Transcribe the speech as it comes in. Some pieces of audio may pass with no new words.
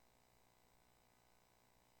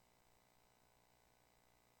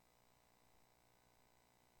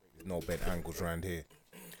No bent angles around here.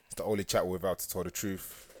 It's the only chat without to tell the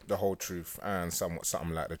truth, the whole truth, and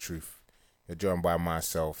something like the truth. You're joined by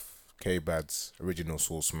myself, K-Bads, Original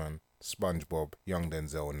Sauceman, SpongeBob, Young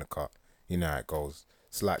Denzel in the cut. You know how it goes.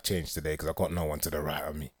 Slight change today because I got no one to the right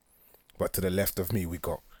of me. But to the left of me, we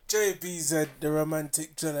got JBZ, the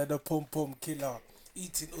romantic driller, the pom-pom killer.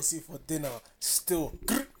 Eating Uzi for dinner. Still,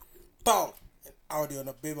 bow. And Audi on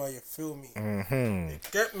a bimmer, you feel me? You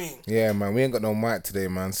get me? Yeah, man, we ain't got no mic today,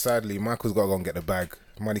 man. Sadly, Michael's got to go and get the bag.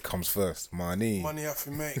 Money comes first. Money have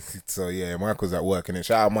to make. So, yeah, Michael's at work, innit?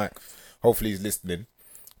 Shout out, Mike. Hopefully he's listening.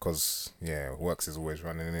 Because, yeah, works is always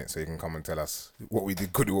running, innit? So he can come and tell us what we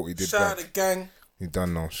did good and what we did Shout bad. out the gang. You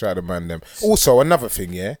done know. Shout out the man, them. Also, another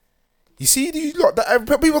thing, yeah? You see, you lot,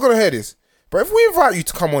 people are going to hear this. But if we invite you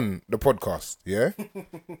to come on the podcast, yeah?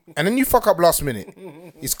 And then you fuck up last minute,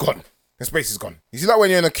 it's gone. The space is gone. You see, like when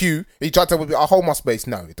you're in a queue, you try to tell people, I'll hold my space.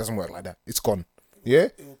 No, it doesn't work like that. It's gone. Yeah?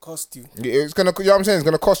 It will cost you. Yeah, it's gonna, you know what I'm saying? It's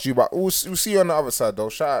gonna cost you, but we'll see you on the other side, though.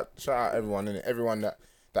 Shout out everyone, innit? Everyone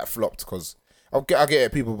that flopped, because I get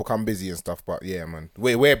it, people become busy and stuff, but yeah, man.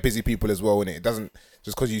 We're busy people as well, innit? It doesn't,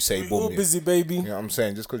 just because you say, We boom. all busy, baby. You know what I'm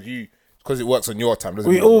saying? Just because it works on your time doesn't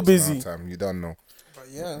We mean it all works on busy. our time. You don't know. But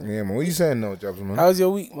yeah. Yeah, man. What you saying now, Jabs, man? How's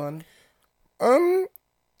your week, man?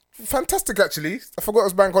 Fantastic actually. I forgot it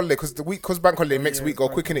was bank holiday because bank holiday makes the week go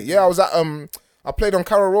quick, innit? holiday. Yeah, I was at I played on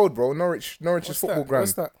Carroll Road, bro. Norwich's What's football that? ground.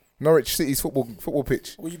 What's that? Norwich City's football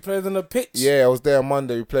pitch. Well, you played on a pitch? Yeah, I was there on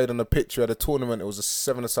Monday. We played on the pitch. We had a tournament. It was a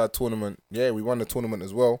 7-a-side tournament. Yeah, we won the tournament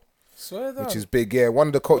as well, Swear that. which is big. Yeah, one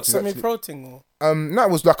of the coaches actually. Semi-pro thing or? No,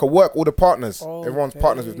 it was like a work. All the partners, everyone's Okay.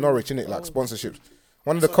 partners with Norwich, innit? Like sponsorships.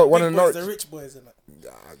 One of the So one big of the boys, Norwich. the rich boys,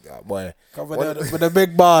 innit? Boy, With the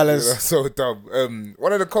big ballers. that's so dumb.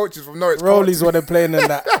 One of the coaches from Norwich. Rollies when they're playing in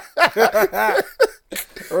that.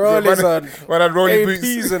 Rollies on. When I had rolling APs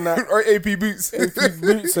boots and that. or AP boots. AP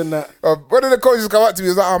boots and that. One of the coaches come up to me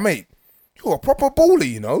and was like, "Oh mate, you're a proper baller,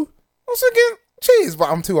 you know." I was thinking, "Cheers," but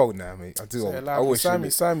I'm too old now, mate. I'm too old. I wish Sammy.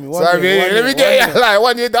 let me get like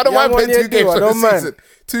 1 year. I don't mind playing 2 games for the don't mind. season.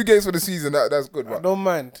 2 games for the season. That's good. I But don't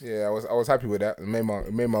mind. yeah, I was happy with that. It made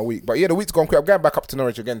my week. But yeah, the week's gone quick. I'm going back up to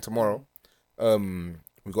Norwich again tomorrow.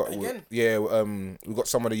 We got we got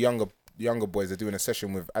some of the younger boys. They're doing a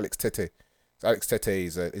session with Alex Tete. Alex Tete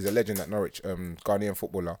is a legend at Norwich, Ghanaian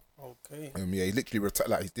footballer. Okay. Yeah, he literally retired.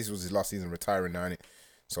 Like this was his last season retiring now, innit?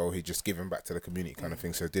 So he just giving back to the community kind of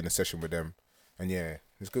thing. So doing a session with them, and yeah,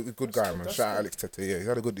 he's a good guy, man. Shout out Alex Tete. Yeah, he's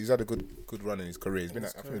had a good run in his career. I think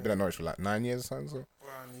he's been at Norwich for like 9 years or something. So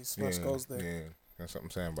Wow, and he smashed goals there. yeah, that's what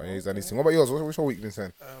I'm saying. But yeah, he's done his thing. What about yours? What's your week been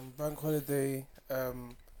saying? Bank holiday.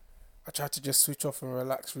 I tried to just switch off and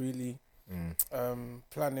relax, really.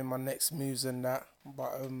 Planning my next moves and that.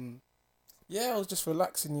 But yeah, I was just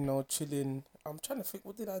relaxing, you know, chilling. I'm trying to think,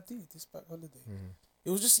 what did I do this bank holiday? It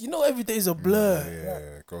was just, you know, every day is a blur.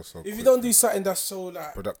 Yeah, it goes so If quick. you don't do something that's so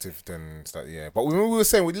like productive, then start. Yeah, but we were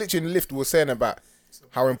saying, we literally in the lift, we were saying about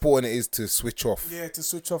how important it is to switch off. Yeah, to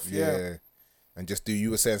switch off. Yeah. And just do.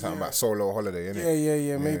 You were saying something about solo holiday, innit?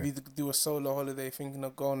 Yeah. Maybe do a solo holiday, thinking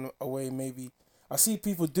of going away. Maybe I see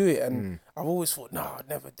people do it, and I've always thought, no, I'd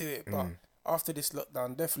never do it. But after this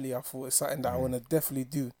lockdown, definitely, I thought it's something that I want to definitely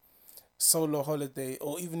do. Solo holiday,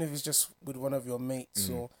 or even if it's just with one of your mates,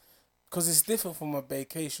 or because it's different from a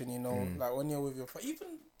vacation, you know. Like when you're with even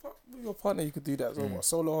with your partner, you could do that as well. But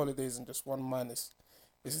solo holidays and just one man is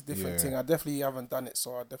a different thing. I definitely haven't done it,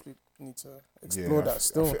 so I definitely need to explore that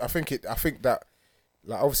still. I think that,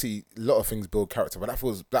 like, obviously a lot of things build character, but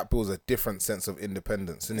that builds a different sense of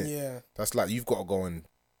independence, innit? Yeah. That's like, you've got to go and,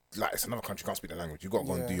 like, it's another country, you can't speak the language. You've got to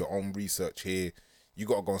go and do your own research here. You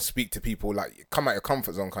got to go and speak to people, like, come out your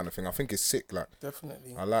comfort zone kind of thing. I think it's sick, like.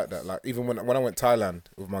 Definitely. I like that. Like, even when I went Thailand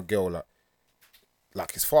with my girl,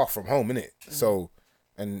 like it's far from home, innit? So,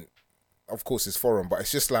 and of course it's foreign, but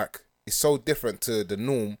it's just like, it's so different to the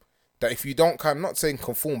norm that if you don't I'm not saying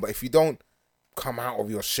conform, but if you don't come out of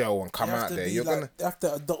your shell and come out there, you're like, gonna you have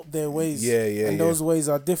to adopt their ways. Yeah. And those ways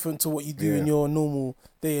are different to what you do in your normal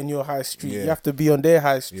day in your high street. Yeah. You have to be on their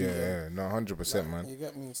high street. Yeah, no, 100%, man. You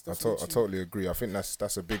get me? It's I definitely totally agree. I think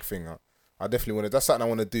that's a big thing. I definitely want to. That's something I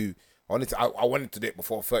want to do. I wanted to do it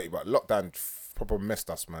before 30, but lockdown proper messed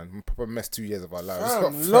us, man. Proper messed 2 years of our lives.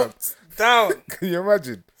 Fam, locked down. Can you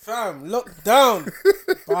imagine? Fam, locked down.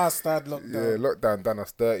 Bastard lockdown. Yeah, lockdown done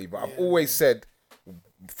us 30. But I've always said,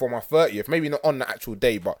 for my 30th, maybe not on the actual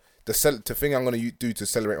day, but the thing I'm going to do to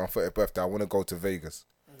celebrate my 30th birthday, I want to go to Vegas.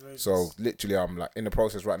 So literally, I'm like in the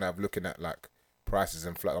process right now of looking at like prices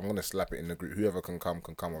and flights. I'm going to slap it in the group. Whoever can come.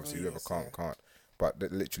 Obviously, whoever can't. But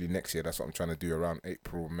literally next year, that's what I'm trying to do around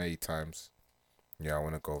April, May times. Yeah, I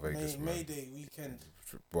want to go Vegas, man. Mayday weekend.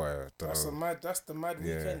 Boy, I don't know. That's the mad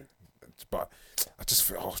weekend. But I just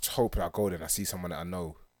feel, I just hope that I go there and I see someone that I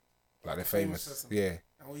know. Like they're famous. Person. Yeah.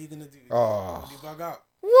 And what are you going to do? Oh. You bug out?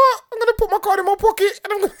 What? I'm going to put my card in my pocket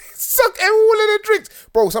and I'm going to suck all of their drinks.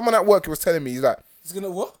 Bro, someone at work was telling me, he's like... He's going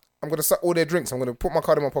to what? I'm going to suck all their drinks. I'm going to put my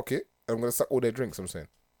card in my pocket and I'm going to suck all their drinks, I'm saying.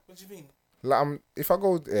 What do you mean? Like, if I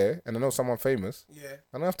go there and I know someone famous,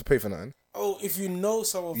 I don't have to pay for nothing. Oh, if you know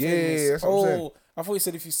someone famous. Yeah, that's what I'm saying. I thought you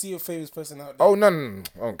said if you see a famous person out there. Oh, no.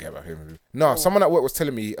 I don't care about him. No, someone at work was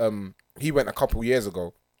telling me he went a couple years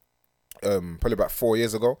ago, probably about 4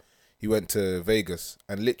 years ago. He went to Vegas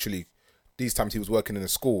and literally these times he was working in a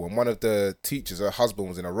school and one of the teachers, her husband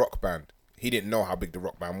was in a rock band. He didn't know how big the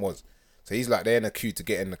rock band was. So he's like, they're in a queue to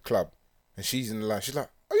get in the club and she's in the line. She's like,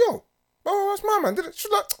 oh, that's my man.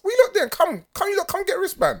 She's like, we look there, come get a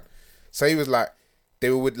wristband. So he was like, they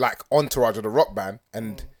were with like entourage of the rock band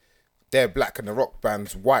and they're black and the rock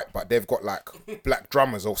band's white, but they've got like black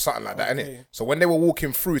drummers or something like that, innit? So when they were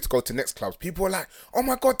walking through to go to next clubs, people were like, oh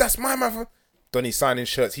my God, that's my man. Donnie's signing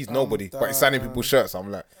shirts. He's nobody, but he's signing people's shirts. I'm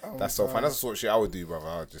like, that's so fun. That's the sort of shit I would do, brother.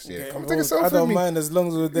 I'll just, come take a selfie. I don't mind as long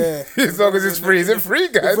as we're there. As long as it's free. Is it free,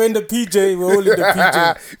 guys? If we're in the PJ, we're all in the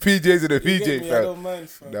PJ. PJs in the PJ, fam. I don't mind,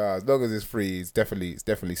 fam. Nah, as long as it's free, it's definitely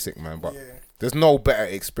sick, man. But there's no better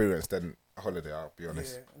experience than a holiday, I'll be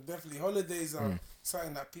honest. Yeah, definitely. Holidays are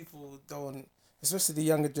something that people don't, especially the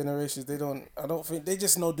younger generations, I don't think, they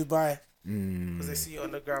just know Dubai. Because they see it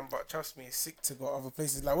on the ground, but trust me, it's sick to go other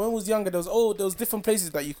places. Like when I was younger, there was different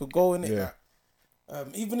places that you could go in it. Yeah.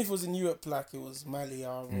 Like, even if it was in Europe, like it was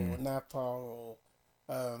Malia or Napa or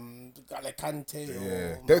Alicante.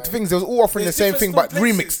 Yeah, or the things they was all offering the same thing, but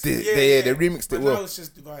remixed it. They remixed it but well. Now it's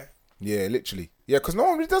just Dubai. Yeah, literally. Yeah, because no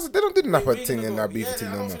one really does it. They don't do the Napa thing and that Ibiza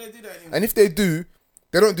thing no more. And if they do,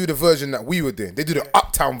 they don't do the version that we were doing. They do the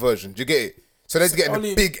uptown version. Do you get it? So they're getting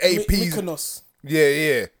the big APs. Mykonos.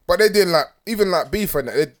 Yeah. But they're doing like, even like beef and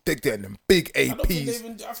that, they're getting them big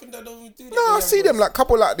APs. I think they don't even do that. No, I see them like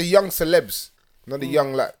couple like the young celebs. Not the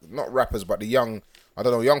young like, not rappers, but the young, I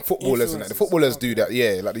don't know, young footballers and that. The footballers do that,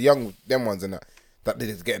 yeah. Like the young, them ones and that. That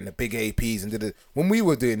they're getting the big APs and did it. When we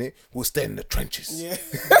were doing it, we were staying in the trenches. Yeah.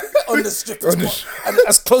 On the strip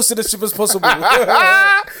as close to the strip as possible.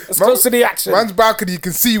 As close to the action. Man's balcony, you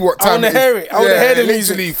can see what time I want to hear it. I want to hear the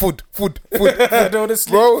music. Literally, food.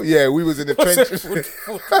 Bro, yeah, we was in the trenches.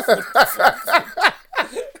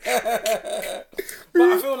 But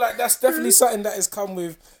I feel like that's definitely something that has come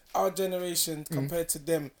with our generation compared to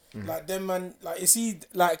them. Like them, man, like you see,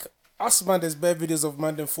 like us, man, there's bare videos of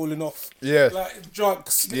man them falling off. Yeah. Like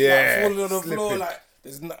drunks. Yeah. Like falling on the floor. Like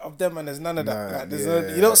of them, man, there's none of that. Like,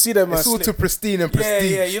 there's you don't see them, man. It's all too pristine and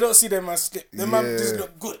prestige. Yeah, you don't see them, man, slip. Them, man, just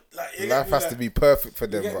look good. Like, life has to be perfect for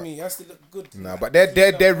them. You get me? It has to look good. Nah, but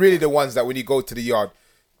they're really the ones that when you go to the yard,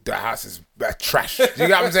 the house is trash. You get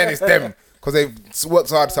what I'm saying? It's them. Because they've worked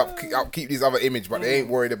hard to upkeep this other image, but they ain't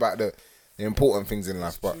worried about the important things in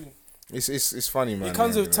life. But it's funny, man. It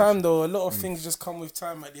comes with time, though. A lot of things just come with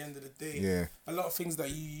time at the end of the day. Yeah. A lot of things that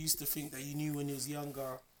you used to think that you knew when you was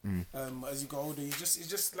younger, as you got older, it's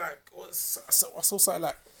just like, I saw something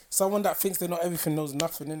like, someone that thinks they know everything knows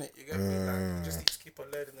nothing, innit? You get me? Like, you just need to keep on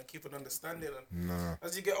learning and keep on understanding. And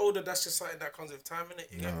as you get older, that's just something that comes with time,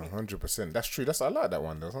 innit? You get me? 100%. That's true. I like that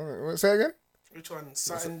one, though. Say again? Which one?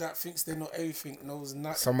 Something that thinks they know everything knows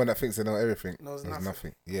nothing. Someone that thinks they know everything knows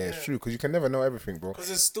nothing. Yeah, it's true, because you can never know everything, bro. Because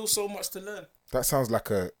there's still so much to learn. That sounds like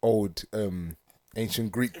a old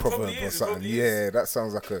ancient Greek proverb or something. Yeah, that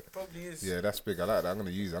sounds like a. It probably is. Yeah, that's big. I like that. I'm gonna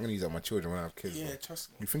use that on my children when I have kids. Yeah, bro.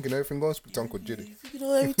 trust me. You thinking everything goes? Speak to Uncle Jiddy. You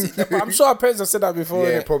know everything. But I'm sure our parents have said that before.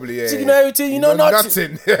 Yeah, innit? probably. Yeah. So you know everything. You know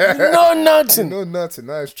nothing. You know nothing. No, nothing.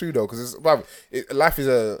 No, it's true though, because life is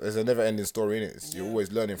a never-ending story, innit? You're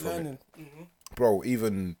always learning from it. Mm-hmm. Bro,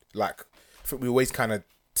 even like, I think we always kind of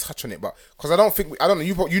touch on it, but because I don't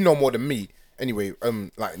know, you know more than me anyway.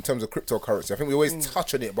 Like in terms of cryptocurrency, I think we always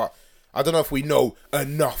touch on it, but I don't know if we know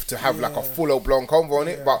enough to have like a full blown convo on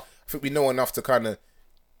it. But I think we know enough to kind of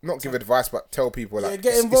not give advice, but tell people like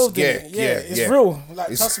get involved in it. Yeah, it's real. Like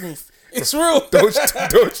trust me. It's real.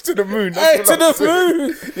 Dodge to the moon. Hey, to the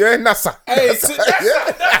moon. Yeah, NASA. Hey, NASA,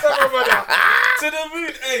 my brother. To the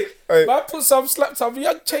moon. Hey, I put some slaps on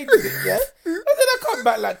young chain in it, yeah? And then I come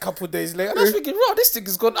back like a couple of days later. And I was thinking, bro, this thing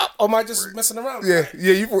has gone up. Or am I just messing around? Yeah, like,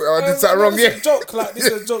 you thought I did something wrong, This is a joke. Like, this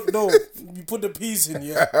is a joke. No, you put the peas in,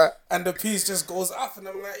 yeah? And the peas just goes up. And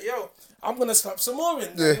I'm like, yo, I'm going to slap some more in.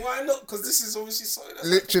 Like, why not? Because this is obviously something that's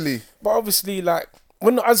literally. Like, but obviously, like, we're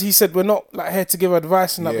not, as he said, we're not like here to give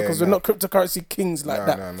advice and that because we're not cryptocurrency kings like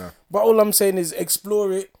that. No. But all I'm saying is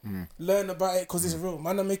explore it, learn about it because it's real.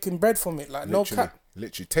 Man, I'm making bread from it. Like literally. No cap.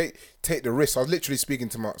 Literally, take the risk. I was literally speaking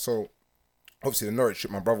to obviously the Norwich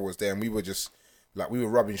trip, my brother was there, and we were just like, we were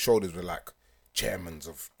rubbing shoulders with like chairmans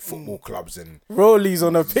of football clubs and rollies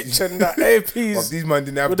on a pitch and that APs. Well, these men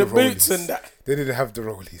didn't have with the the boots rollies. and that. They didn't have the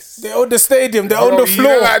rollies. They own the stadium. They own the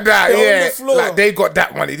floor. You know like that, they yeah. own the floor. Like they got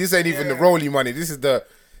that money. This ain't even the rolly money. This is the.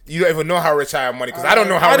 You don't even know how rich I am money because I don't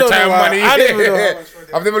know how rich I am money. I don't even know how much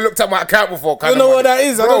I've never looked at my account before. I don't know what that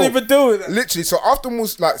is. Bro, I don't even do it. Literally, so after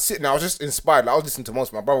almost like sitting, I was just inspired. Like, I was listening to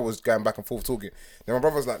most. My brother was going back and forth talking. Then my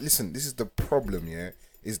brother was like, "Listen, this is the problem. Yeah,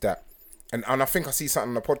 is that." And I think I see something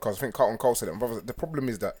on the podcast. I think Carlton Cole said it. My brother said, the problem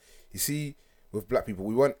is that, you see, with black people,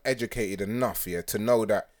 we weren't educated enough, yeah, to know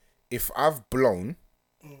that if I've blown,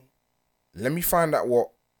 let me find out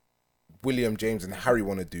what William James and Harry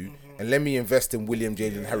want to do, and let me invest in William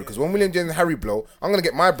James and Harry. Because when William James and Harry blow, I'm going to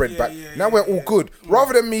get my bread back. Now we're all good.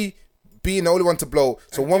 Rather than me being the only one to blow.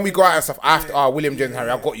 So when we go out and stuff, I have to, William James and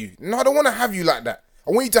Harry, I got you. No, I don't want to have you like that.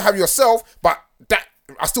 I want you to have yourself, but that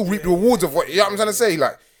I still reap the rewards of what, you know what I'm trying to say?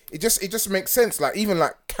 Like, it just makes sense. Like, even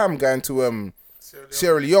like Cam going to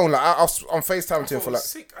Sierra Leone, like I was on FaceTime to him for like,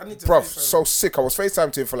 bruv, so sick. I was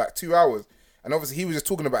FaceTime to him for like 2 hours, and obviously he was just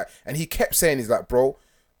talking about it, and he kept saying, he's like, bro,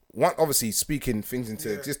 obviously speaking things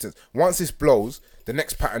into existence. Once this blows, the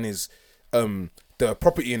next pattern is the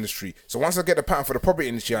property industry. So once I get the pattern for the property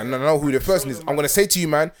industry, and I know who the person is, I'm gonna say to you,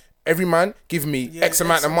 man, every man give me X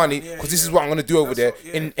amount of money, because this is what I'm gonna do over there.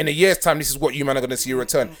 In a year's time, this is what you man are gonna see a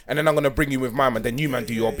return, and then I'm gonna bring you with mine, and then you man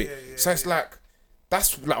do your bit. So it's like,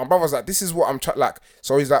 that's like, my brother's like, this is what I'm like.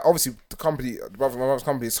 So he's like, obviously the company, my brother's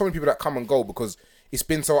company, there's so many people that come and go because it's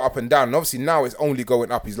been so up and down. And obviously now it's only going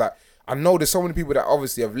up. He's like, I know there's so many people that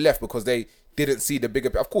obviously have left because they didn't see the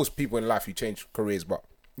bigger. Of course, people in life, you change careers, but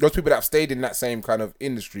those people that have stayed in that same kind of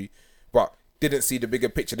industry, but didn't see the bigger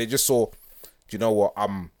picture. They just saw, do you know what?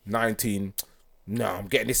 I'm 19. No, I'm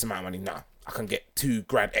getting this amount of money. Nah, I can get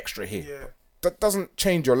 $2,000 extra here. Yeah. That doesn't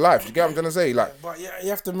change your life. You get what I'm trying to say? Like, but you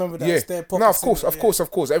have to remember that it's their pockets. No, of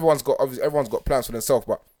course. Everyone's got plans for themselves,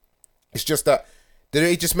 but it's just that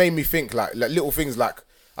it just made me think like little things like,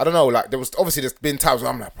 I don't know, like there's been times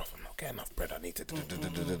where I'm like, bro, I'm not getting enough bread. I need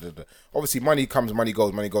to. Obviously, money comes, money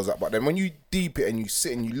goes up. But then when you deep it and you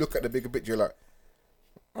sit and you look at the bigger picture, you're like,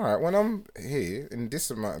 all right, when I'm here in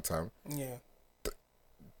this amount of time,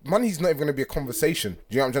 money's not even going to be a conversation. Do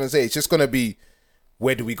you know what I'm trying to say? It's just going to be,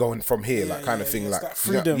 where do we go in from here? Like kind of thing. Like,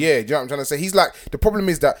 freedom. Do you know what I'm trying to say? He's like, the problem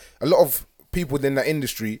is that a lot of people within that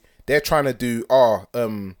industry, they're trying to do,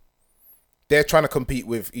 they're trying to compete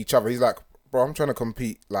with each other. He's like, bro, I'm trying to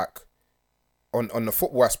compete like on the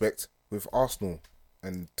football aspect with Arsenal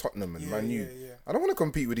and Tottenham and Man U. I don't want to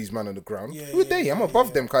compete with these men on the ground. Who are they? I'm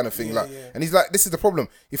above them kind of thing. And he's like, this is the problem.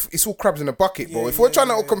 If it's all crabs in a bucket, bro. If we're trying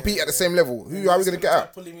to compete at the same level, who are we gonna get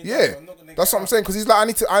at? That's what I'm saying. Because he's like,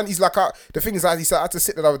 he's like, the thing is that he said I had to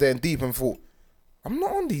sit there the other day and deep and thought, I'm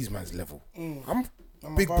not on these man's level. I'm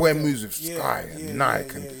big boy moves with Sky and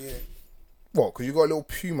Nike and what? Because you got a little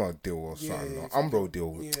Puma deal or something, or Umbro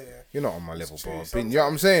deal. You're not on my level, bro. You know what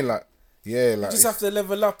I'm saying? Like, like you just have to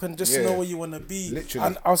level up and just know where you want to be. Literally.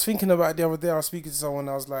 And I was thinking about it the other day. I was speaking to someone.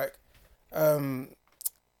 I was like,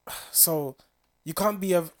 so you can't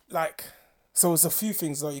be so it's a few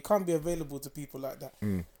things though. You can't be available to people like that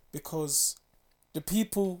because the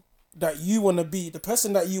people that you want to be, the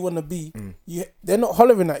person that you want to be, they're not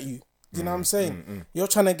hollering at you. Do you know what I'm saying? You're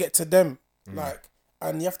trying to get to them,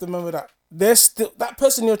 and you have to remember that they're still, that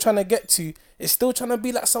person you're trying to get to is still trying to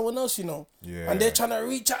be like someone else, you know. And they're trying to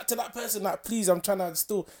reach out to that person, like, please, I'm trying to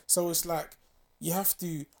still. So it's like, you have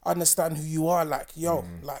to understand who you are. Like,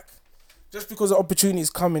 like, just because the opportunity is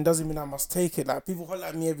coming doesn't mean I must take it. Like, people holler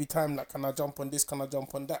at me every time, like, can I jump on this? Can I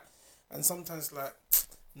jump on that? And sometimes, like,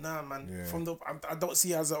 nah, man. I don't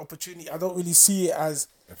see it as an opportunity. I don't really see it as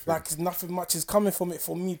like nothing much is coming from it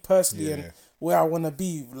for me personally, and where I want to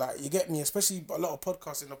be. Like, you get me. Especially a lot of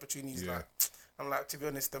podcasting opportunities. Like, I'm like, to be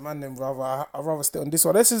honest, the man, then brother, I'd rather stay on this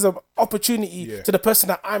one. This is an opportunity to the person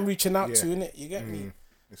that I'm reaching out to, innit? You get me?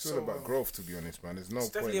 It's all about growth, to be honest, man. There's no. It's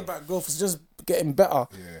definitely about growth. It's just getting better.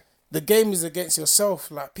 The game is against yourself.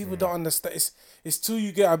 Like, people don't understand. It's till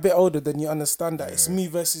you get a bit older then you understand that it's me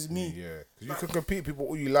versus me. Because you can compete with people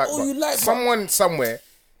all you like. Someone somewhere,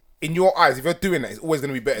 in your eyes, if you're doing that, it's always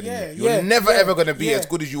going to be better than you. You're never ever going to be as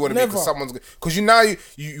good as you want to be because someone's good. Because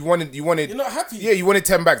you wanted. You're not happy. Yeah, you wanted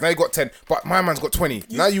 10 bags. Now you got 10, but my man's got 20.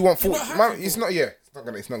 Now you want 40. It's not.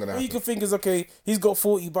 It's not gonna happen. You can think is, okay, he's got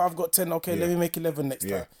 40, but I've got 10. Okay, let me make 11 next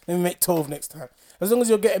time. Let me make 12 next time. As long as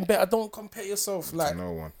you're getting better, don't compare yourself. Like,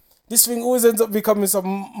 no one. this thing always ends up becoming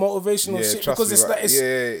some motivational shit trust because me, it's right? like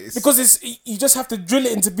it's because it's you just have to drill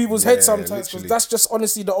it into people's heads sometimes because literally. that's just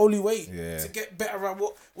honestly the only way Yeah. to get better at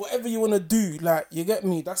whatever you want to do. Like, you get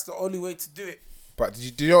me? That's the only way to do it. But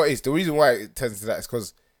do you know what it is? The reason why it tends to that is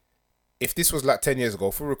because if this was like 10 years ago,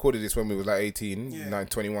 if we recorded this when we was like 18, 9,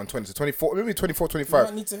 21, 20, so 24, maybe 24, 25,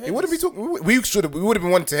 might need to hear it wouldn't be this. talking. We would have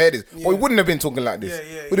been wanting to hear this, but we wouldn't have been talking like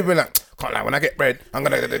this. We'd have been like, can't lie, when I get bread, I'm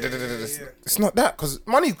gonna. It's not that, because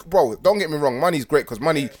money, bro. Don't get me wrong, money's great because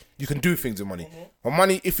money, you can do things with money. But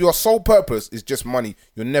money, if your sole purpose is just money,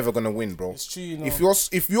 you're never gonna win, bro. It's true, you know.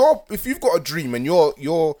 If you've got a dream and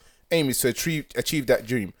your aim is to achieve that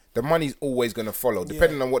dream, the money's always gonna follow,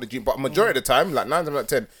 depending on what the dream. But majority of the time, like 9 times out of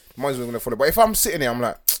 10, the money's always gonna follow. But if I'm sitting there, I'm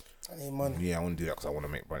like, I need money. yeah, I want to do that because I want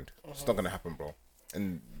to make bread. It's not gonna happen, bro.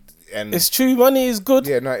 And It's true, money is good.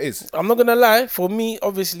 yeah, no, it is. I'm not gonna lie. For me,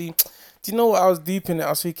 obviously, do you know what I was deep in it? I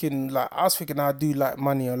was thinking I do like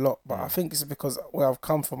money a lot, but I think it's because where I've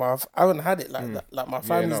come from, I haven't had it like that. Like, my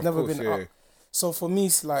family's never been up. So for me,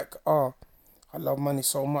 it's like, I love money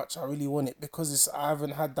so much. I really want it because I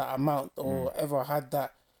haven't had that amount or ever had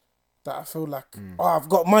that I feel like, I've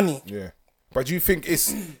got money. Yeah. But do you think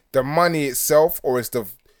it's the money itself or it's the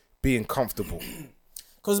being comfortable?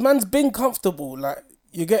 Because man's been comfortable, like,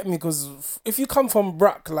 you get me? Because if you come from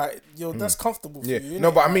Brack, like, that's comfortable for you.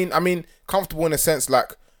 No, innit? but I mean comfortable in a sense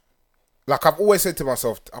like I've always said to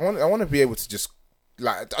myself, I want to be able to just,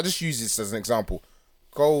 like, I just use this as an example.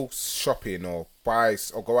 Go shopping or buy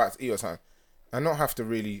or go out to eat or something and not have to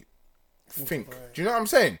really think. Do you know what I'm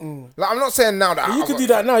saying? Like, I'm not saying now that You could do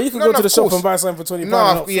that now. You could go to the shop and buy something for £20.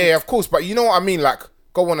 No, yeah, of course. But you know what I mean? Like,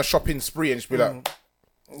 go on a shopping spree and just be like,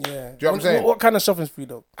 yeah. do you know what I'm saying? What kind of shopping spree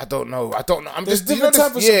though? I don't know. I'm There's just different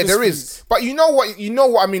type of yeah, shopping there is. sprees. But you know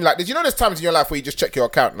what I mean? Like, there's times in your life where you just check your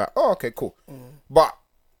account, like, oh, okay, cool. But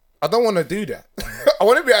I don't want to do that. I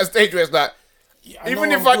want to be at a stage where it's like,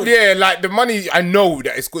 even if like the money, I know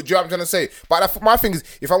that it's good. Do you know what I'm trying to say? But my thing is,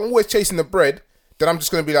 if I'm always chasing the bread, then I'm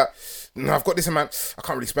just gonna be like, no, I've got this amount, I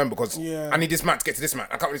can't really spend because I need this amount to get to this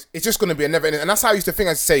amount. I can't really, it's just gonna be a never ending. And that's how I used to think.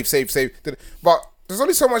 I save. But there's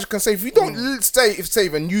only so much you can save. If you don't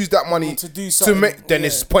save and use that money to do something, make, then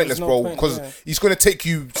it's pointless, no bro. point, Because it's gonna take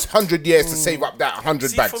you 100 years to save up that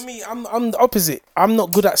 100 bags. For me, I'm the opposite. I'm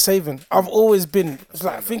not good at saving. I've always been. It's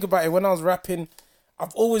like, think about it. When I was rapping,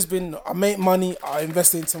 I've always been. I make money, I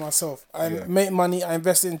invest it into myself. I make money, I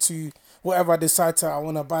invest it into whatever I decide I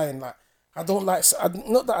want to buy. And like, I don't like.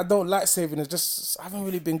 Not that I don't like saving. It's just I haven't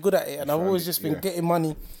really been good at it, and I've always just been getting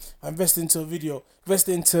money. I invest into a video, invest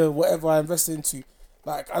into whatever I invest into.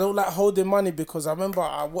 Like, I don't like holding money because I remember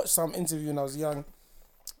I watched some interview when I was young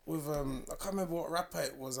with I can't remember what rapper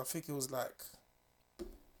it was. I think it was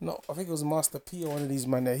Master P or one of these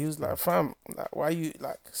man there. He was like, fam, like, why are you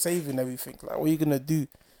like saving everything? Like, what are you gonna do?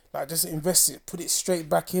 Like, just invest it, put it straight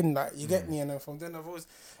back in. Like, you get me? And then from then I've always,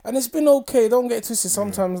 and it's been okay. Don't get it twisted.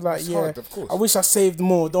 Sometimes like, it's hard, of course. I wish I saved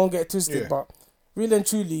more. Don't get it twisted. But really and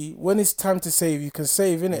truly, when it's time to save, you can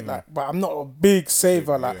save, innit? Like, but I'm not a big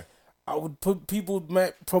saver. Like, I would put, people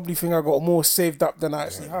might probably think I got more saved up than I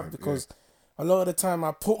actually have because a lot of the time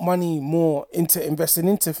I put money more into investing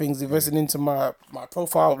into things, investing into my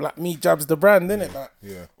profile, like me, Jabs the brand, innit? Like,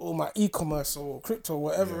 or my e-commerce or crypto,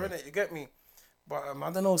 whatever, innit? You get me? But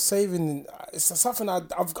I don't know, saving, it's something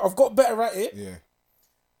I've got better at it.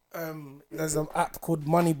 Yeah. There's an app called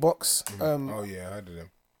Moneybox. Oh yeah, I heard of them.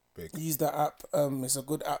 Big. Use that app. It's a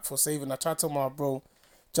good app for saving. I tried to tell my bro,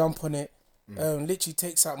 jump on it. Literally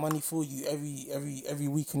takes out money for you every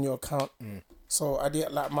week in your account. So I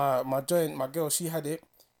did, like, my girl, she had it,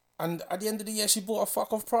 and at the end of the year she bought a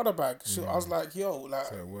fuck off Prada bag. I was like, yo, like,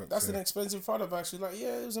 so works, that's an expensive Prada bag. She's like,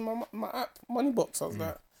 yeah, it was in my app Moneybox. I was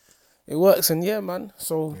like, it works, and man.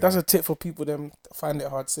 So that's a tip for people them find it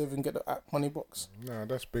hard saving, get the app Moneybox. No,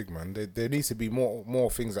 that's big, man. There needs to be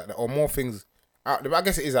more things like that, or more things out there. I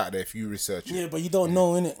guess it is out there if you research it. Yeah, but you don't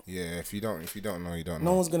know, innit? Yeah, if you don't know, you don't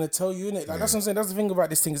know. No one's gonna tell you, innit? Like, that's what I'm saying. That's the thing about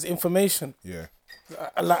this thing, is information. Yeah.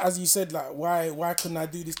 Like, as you said, like, why couldn't I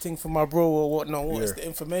do this thing for my bro or whatnot? What is the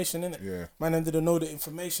information, innit? Yeah. Man, them didn't know the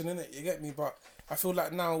information, innit? You get me? But I feel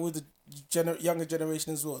like now with the younger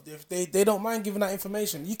generation as well, if they don't mind giving that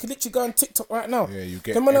information, you could literally go on TikTok right now. Yeah, you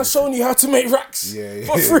get. Them man are showing you how to make racks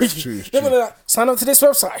for free. It's true. Them man are like, sign up to this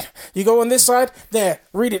website. You go on this side, there,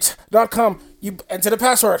 readit.com. You enter the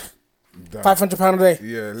password. £500 a day.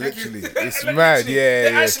 Yeah, literally. It's mad. Yeah,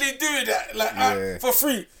 they actually do that, like, for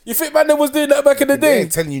free. You think man, they was doing that back in the day? They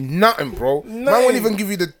ain't telling you nothing, bro. Man won't even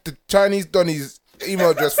give you the Chinese Donny's email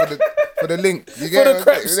address for the link. You get For the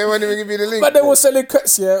crepes. They won't even give you the link. But they were selling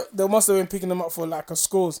crepes, yeah. They must have been picking them up for like a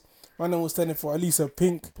scores. Man, they was selling for at least a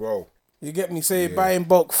pink. Bro. You get me? Say buy in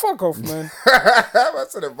bulk. Fuck off, man.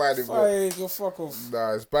 That's what buying in bulk. Go fuck off.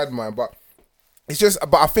 Nah, it's bad, man. But it's just,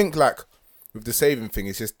 but I think like with the saving thing,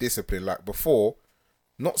 it's just discipline. Like before,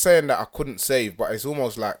 not saying that I couldn't save, but it's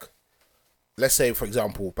almost like, let's say for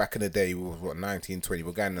example, back in the day, we were 19, 20,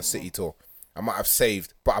 we're going on a city tour. I might have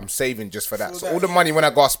saved, but I'm saving just for that. So all the money when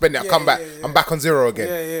I go spend it, I come back, I'm back on zero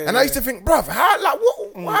again. And I used to think, bruv, how like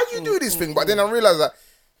what? Why do you do this thing? But then I realized that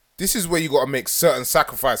this is where you got to make certain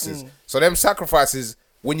sacrifices. So them sacrifices,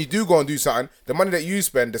 when you do go and do something, the money that you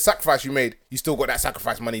spend, the sacrifice you made, you still got that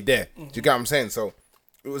sacrifice money there. Do you get what I'm saying? So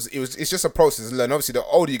it's just a process to learn. Obviously, the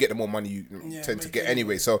older you get, the more money you tend to get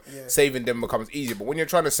anyway. So saving them becomes easier. But when you're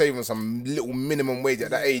trying to save on some little minimum wage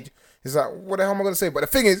at that age, it's like, what the hell am I going to save? But the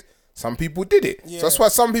thing is, some people did it. So that's why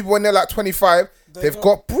some people, when they're like 25, they've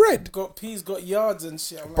got bread. Got peas, got yards and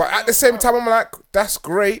shit. But at the same time, I'm like, that's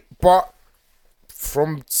great. But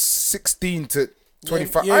from 16 to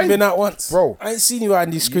 25, you ain't been out once, bro. I ain't seen you out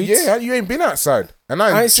in these streets. Yeah, you ain't been outside, and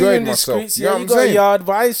I ain't seen you enjoyed in these myself. streets. You know Yeah, what you I'm got saying? a yard,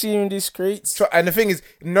 but I ain't seen you in these streets. And the thing is,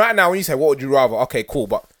 right now when you say what would you rather, okay, cool,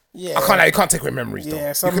 but you can't take away memories though.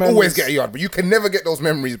 You can always get a yard, but you can never get those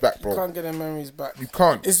memories back, bro. You can't get the memories back. You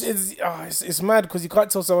can't. It's mad because you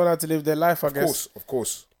can't tell someone how to live their life. I guess. Of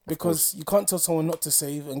course. Because you can't tell someone not to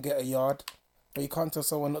save and get a yard, but you can't tell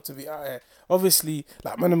someone not to be out here. Obviously,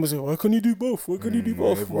 like my name was like, why can't you do both? Why can't you do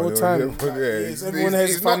both? More time. Everyone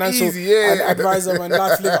has financial advisor and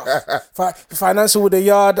life liver. Financial with a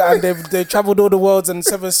yard, and they've travelled all the worlds and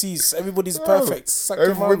 7 seas. Everybody's perfect.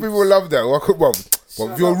 People love that.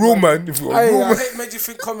 Well, if you're a real man, I hate made you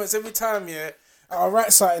think comments every time. Yeah, I'll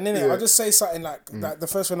write something in it. I'll just say something like the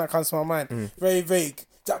first one that comes to my mind. Very vague.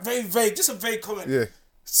 Very vague. Just a vague comment. Yeah.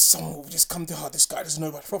 Someone will just come to her. This guy doesn't know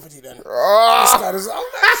about property then. This guy doesn't. I'm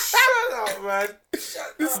like, shut up, man.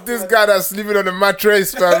 This guy that's sleeping on the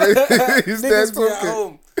mattress, fam. He's there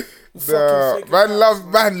talking.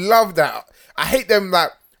 Man love that. I hate them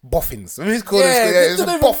like boffins. They're not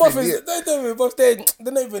even buff. They're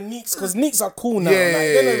not even neeks because neeks are cool now.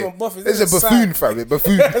 They're not even buffins. There's a buffoon, fam.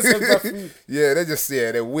 Buffoon. They're just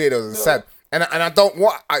they're weirdos and sad. And I don't.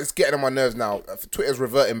 What it's getting on my nerves now. Twitter's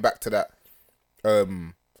reverting back to that.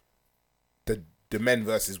 The men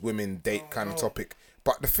versus women date kind of topic.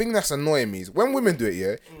 But the thing that's annoying me is when women do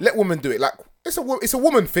it, let women do it. Like it's a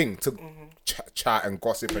woman thing to chat and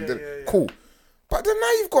gossip and cool. But then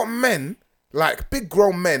now you've got men, like big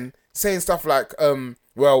grown men, saying stuff like,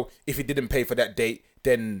 well, if he didn't pay for that date,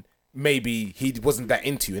 then maybe he wasn't that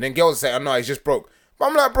into you. And then girls say, oh no, he's just broke. But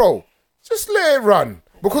I'm like, bro, just let it run.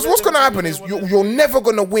 Because what's going to happen is you're never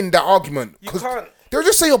going to win that argument. You can't. They'll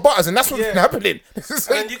just say you're butters, and that's what's happening. And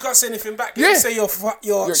then you can't say anything back. You say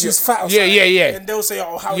she's fat or something. And they'll say,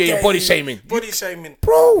 oh, how dare you're body shaming. Body shaming.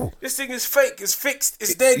 Bro. This thing is fake. It's fixed.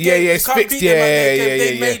 It's their game. It's you can't fixed. Beat them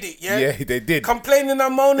they made it. Yeah, they did. Complaining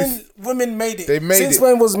and moaning, women made it. They made Since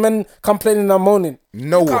when was men complaining and moaning?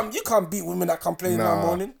 No. You can't beat women that complaining and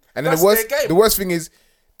moaning. And then the worst thing is,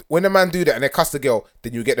 when the man do that and they cuss the girl,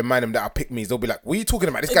 then you get the man that are pick me's. They'll be like, what are you talking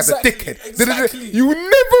about? This guy's a dickhead. Exactly. You never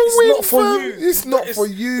win. Not for you. It's not for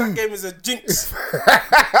you. That game is a jinx.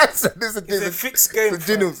 It's a fixed game. It's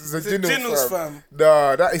a jinnles, fam.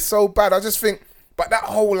 Nah, that is so bad. I just think, but that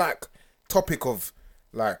whole like topic of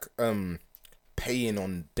like paying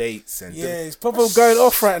on dates and it's probably going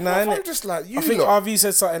off right now. I'm just like, I think RV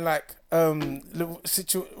said something like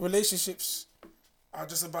relationships are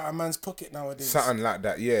just about a man's pocket nowadays. Something like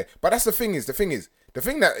that, yeah. But that's the thing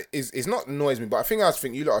that is not annoys me, but I think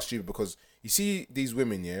you lot are stupid because you see these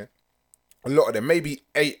women, a lot of them, maybe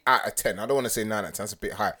 8 out of 10. I don't want to say 9 out of 10. That's a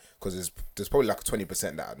bit high because there's probably like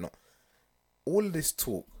 20% that are not. All of this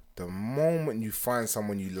talk, the moment you find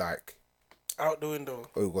someone you like, out the window.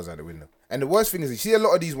 Oh, it goes out the window. And the worst thing is, you see a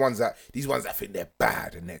lot of these ones that think they're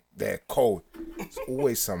bad and they're cold. It's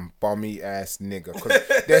always some bummy ass nigga. Because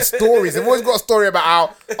their stories, they've always got a story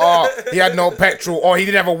about how, he had no petrol, or he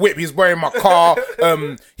didn't have a whip, he was wearing my car,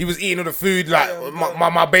 he was eating all the food, like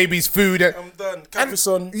my baby's food. I'm done.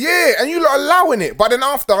 And you lot allowing it. But then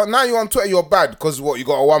after, now you're on Twitter, you're bad. Because what, you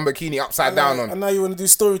got a one bikini upside down on. And now you want to do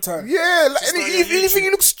story time. Yeah, anything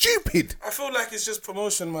you look stupid. I feel like it's just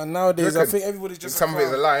promotion, man. Nowadays, I think everybody's just some of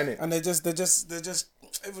it's a lie, innit? And they're just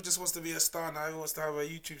everyone just wants to be a star now. Everyone wants to have a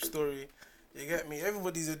YouTube story. You get me?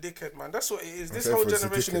 Everybody's a dickhead, man. That's what it is. This whole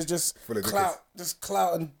generation is just clout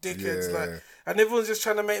and dickheads, like, and everyone's just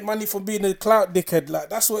trying to make money from being a clout dickhead.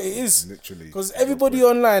 Like, that's what it is. Literally. Because everybody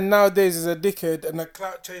online nowadays is a dickhead and a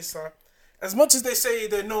clout chaser. As much as they say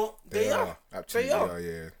they're not, they are. Absolutely, they are.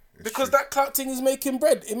 Yeah. Because that clout thing is making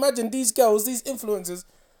bread. Imagine these girls, these influencers.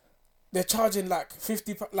 They're charging like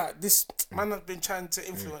 50. Like this man has been trying to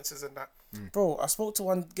influencers and that. Bro, I spoke to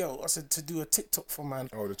one girl. I said to do a TikTok for man.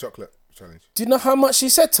 Oh, the chocolate challenge. Do you know how much she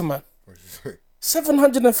said to man? What did you say?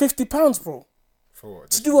 £750, bro. For what?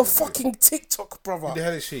 To do a fucking TikTok, brother. Who the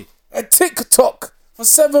hell is she? A TikTok for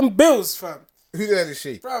 £7 fam. Who the hell is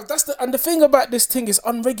she? Bro, and the thing about this thing is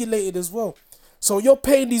unregulated as well. So you're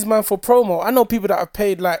paying these man for promo. I know people that have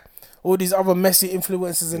paid like all these other messy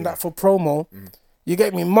influencers and that for promo. You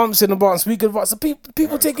get me? Months in advance, week in advance. So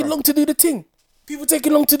people taking long to do the thing. People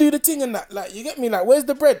taking long to do the thing and that. Like, you get me? Like, where's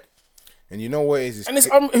the bread? And you know what it is? And it's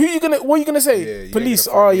what are you gonna say? Yeah, Police?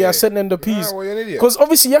 gonna find, I send them the peas. Nah, well, you're an idiot. Because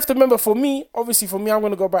obviously you have to remember, for me, I'm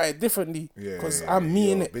gonna go about it differently. Because I'm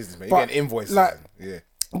me in it. Businessman, you're getting invoices. Like, yeah.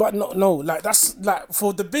 But no, like that's like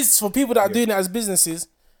for people that are doing it as businesses.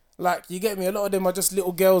 Like, you get me? A lot of them are just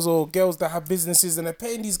little girls or girls that have businesses, and they're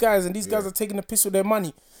paying these guys, and these guys are taking a piss with their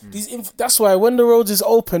money. That's why when the roads is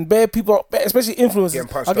open, people, especially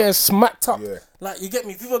influencers, are getting smacked up. Yeah. Like, you get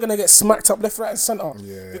me? People are gonna get smacked up left, right, and center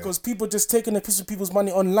because people just taking a piss with people's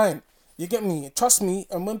money online. You get me? Trust me.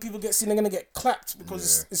 And when people get seen, they're gonna get clapped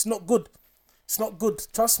because it's not good. It's not good.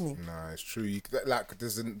 Trust me. Nah, it's true.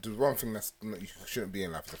 There's one thing you shouldn't be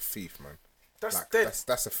in life. It's a thief, man.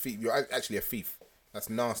 That's a thief. You're actually a thief. That's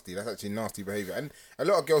nasty. That's actually nasty behaviour. And a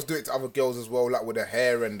lot of girls do it to other girls as well, like with the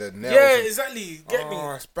hair and the nails. Yeah, exactly. Get me?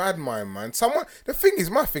 Oh, it's bad, my man. My thing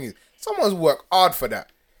is, someone's worked hard for that.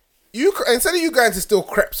 Instead of you going to steal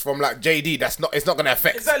crepes from like JD, it's not gonna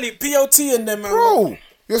affect. Exactly. POT and them, man. Bro,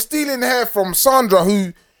 you're stealing hair from Sandra,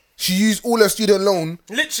 who she used all her student loan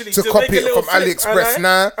literally to copy it from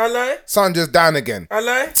AliExpress. I lie. Sandra's down again. I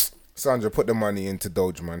lie. Sandra, put the money into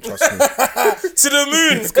Doge, man. Trust me. To the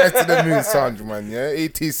moon. It's going to the moon, Sandra, man. Yeah,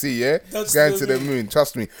 ETC. Yeah, it's going to the moon.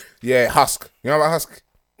 Trust me. Yeah, Husk. You know about Husk?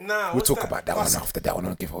 Nah, we'll talk about that one after that one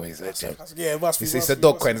on giveaways. Yeah, it must be. It's a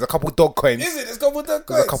dog coin. There's a couple dog coins. Is it? There's a couple dog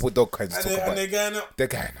coins. There's a couple dog coins to talk about. And they're going up. They're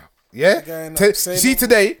going up. Yeah. They're going up. See,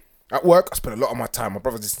 today at work, I spent a lot of my time. My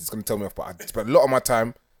brother is going to tell me off, but I spent a lot of my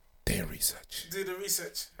time doing research. Do the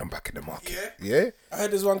research. I'm back in the market. Yeah. Yeah. I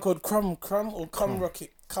heard there's one called Crumb Rocket.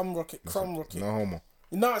 No homo.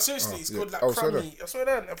 No, seriously, it's called like so Crummy. I swear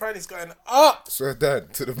that. Apparently it's going up. So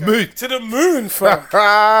that to the moon. To the moon, fam.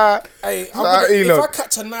 Hey, if I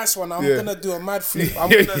catch a nice one, I'm gonna do a mad flip. I'm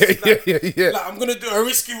gonna do a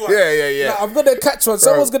risky one. Yeah. Like, I'm gonna catch one.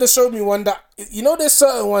 Someone's gonna show me one that, you know, there's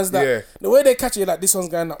certain ones that the way they catch it, like this one's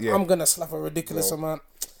going up. I'm gonna slap a ridiculous amount.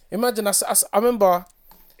 Imagine I remember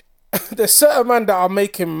there's certain man that are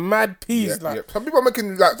making mad peas. Some people are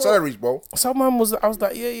making like salaries, bro. Some man I was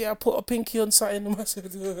like, I put a pinky on something. I said,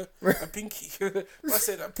 a pinky. I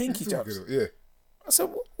said, a pinky, Jobs. Yeah. I said,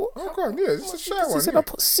 what? Oh, God, yeah, it's a shy one. He said, I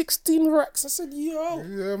put 16 racks. I said, yo.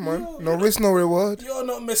 Yeah, man. No risk, no reward. You're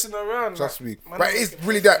not messing around. Trust me. But it's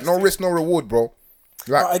really that. No risk, no reward, bro.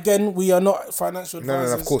 Like, but again, we are not financial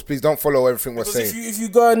advisors. No, of course. Please don't follow everything we're saying. If you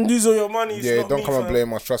go and lose all your money, don't come and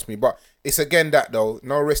blame us. Trust me. But it's again that though,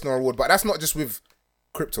 no risk, no reward. But that's not just with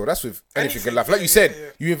crypto. That's with anything in life. Like you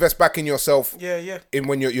said, you invest back in yourself. Yeah. In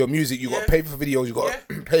when your music, you got to pay for videos, you got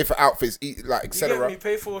to pay for outfits, like etc. You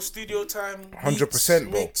pay for studio time, 100%,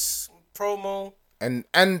 bro. Mix, promo,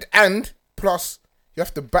 and plus. You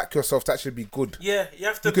have to back yourself to actually be good. Yeah, you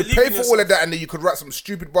have to. You could pay for all of that, and then you could write some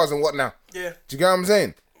stupid bars and what now? Yeah. Do you get what I'm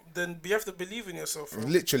saying? Then you have to believe in yourself. Bro.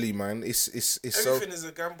 Literally, man, it's everything is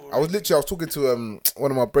a gamble. Right? I was talking to one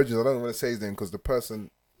of my brothers. I don't want to say his name because the person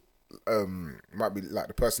might be like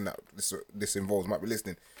the person that this involves might be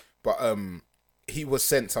listening, but he was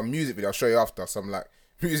sent some music video. I'll show you after some like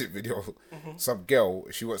music video. Some girl,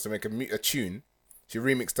 she wants to make a tune. She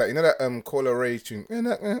remixed that. You know that Cola Ray tune.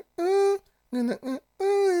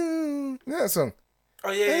 That song.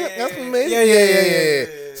 Oh yeah. That's amazing.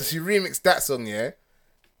 Yeah. So she remixed that song. Yeah,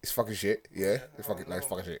 it's fucking shit. Yeah, it's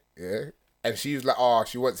fucking shit. Yeah, and she was like,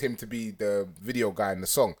 she wants him to be the video guy in the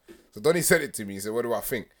song. So Donnie sent it to me. He said, "What do I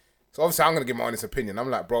think?" So obviously I'm gonna give my honest opinion. I'm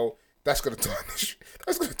like, bro, that's gonna tarnish.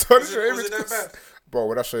 Was it that bad? Bro,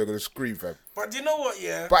 when I show you, you're gonna scream, fam. But do you know what?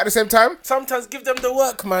 Yeah. But at the same time, sometimes give them the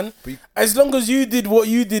work, man. As long as you did what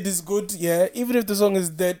you did is good. Yeah. Even if the song is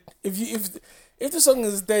dead, if the song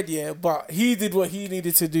is dead, yeah, but he did what he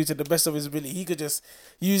needed to do to the best of his ability, he could just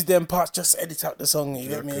use them parts, just edit out the song. You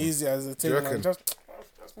get me? Easy as a thing.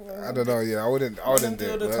 I don't know. Yeah, I wouldn't do it all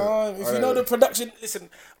the time. If you know the production, listen.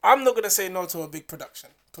 I'm not gonna say no to a big production.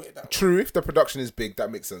 Put it that way. True. If the production is big, that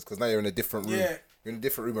makes sense because now you're in a different room. Yeah. You're in a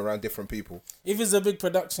different room around different people. If it's a big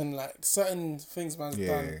production, like certain things man's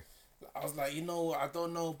done, I was like, I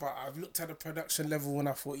don't know, but I've looked at the production level and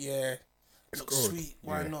I thought, it looks sweet.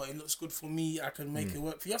 Why not? It looks good for me. I can make it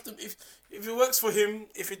work. You have to. If it works for him,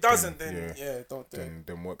 if it doesn't, then don't do it.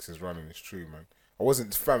 Then works is running. It's true, man. I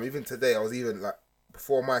wasn't fam. Even today, I was even like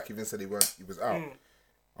before Mike even said he was out,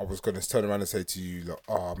 I was gonna turn around and say to you, like,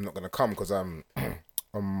 oh, I'm not gonna come because I'm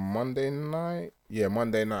on Monday night. Yeah,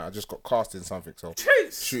 Monday night. I just got cast in something, so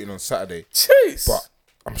shooting on Saturday. But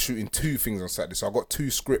I'm shooting 2 things on Saturday, so I got 2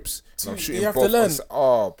 scripts. And I'm shooting you have both. to learn.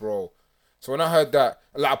 Oh, bro. So when I heard that,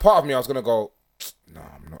 like a part of me, I was gonna go, nah,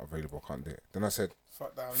 I'm not available. I can't do it. Then I said,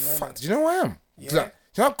 Fuck that. fuck. Do you know who I am? Yeah. Like,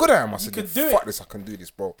 do you know how good I am? I said, can do fuck it. this. I can do this,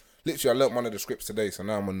 bro. Literally, I learnt one of the scripts today, so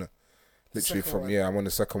now I'm on the. Literally Second from one. I'm on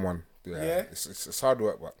the second one. Yeah. It's hard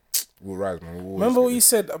work, but we'll rise, man. We'll Remember what you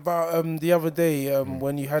said about the other day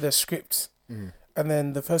when you had a script and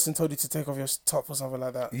then the person told you to take off your top or something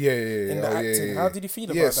like that. Yeah. In the acting, how did you feel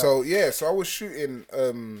about that? So I was shooting.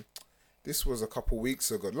 This was a couple weeks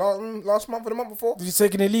ago. Last month or the month before. Did you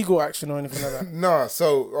take any legal action or anything like that? Nah.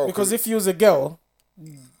 So because if you was a girl,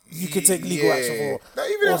 you could take legal action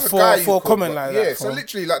for a comment like that. Yeah. So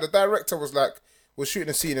literally, like the director was shooting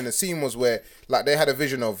a scene, and the scene was where like they had a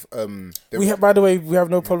vision of by the way, we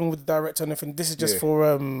have no problem with the director or anything. This is just for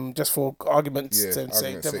argument's sake.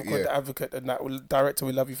 Devil called the advocate, and that director,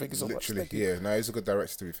 we love you. Thank you so much. Literally, no, he's a good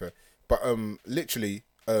director to be fair. But literally,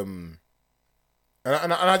 and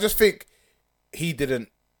I just think he didn't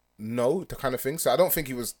know the kind of thing. So I don't think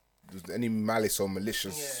he was any malice or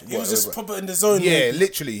malicious. He was just proper in the zone. Yeah, maybe.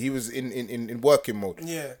 Literally, he was in working mode.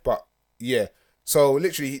 Yeah, but yeah. So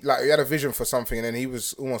literally, like, he had a vision for something, and then he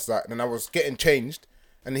was almost like, and I was getting changed,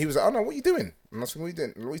 and he was like, "Oh no, what are you doing?" And I was like, "What are you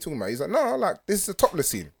doing? What are you talking about?" He's like, "No, like, this is a topless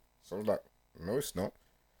scene." So I was like, "No, it's not."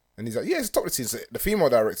 And he's like, "Yeah, it's a topless scene." So the female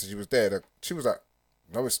director, she was there. She was like,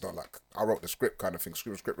 "No, it's not. Like, I wrote the script, kind of thing.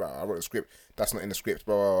 Script. Right? I wrote the script. That's not in the script.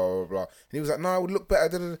 Blah blah blah blah." And he was like, "No, it would look better."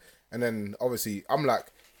 Da, da, da. And then obviously, I'm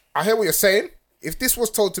like, I hear what you're saying. If this was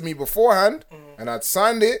told to me beforehand and I'd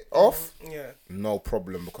signed it off, no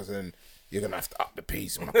problem, because then you're going to have to up the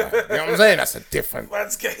piece, my guy. You know what I'm saying? That's a different...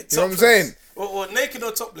 Man's getting topless. You know what I'm saying? Or naked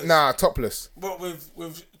or topless? Nah, topless. What,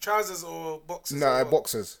 with trousers or boxers? Nah,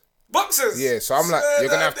 boxers. Boxers? Yeah, so I'm like, you're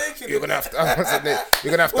going to have to... You're going to have to...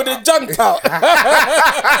 With the junk out.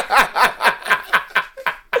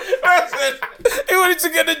 He wanted to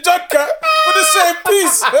get the junk out for the same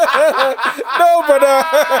piece. No, brother.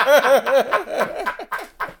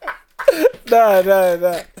 Nah.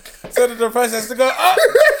 So the person has to go up.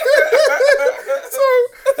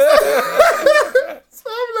 So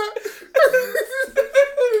I'm like,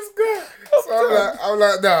 this guy. So I'm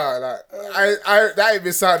like, nah, like, I that ain't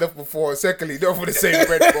been signed up before. Secondly, not for the same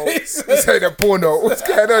bread, bro. This ain't a porno. What's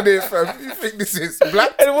going on here, fam? You think this is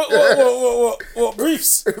black? And what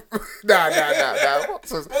briefs? Nah.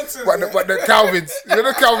 Boxers. But the Calvins, you know,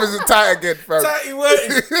 the Calvins are tight again, fam. Tighty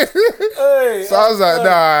working. So I was like,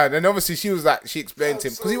 nah. And then obviously she was like, she explained to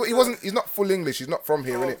him, because he's not full English. He's not from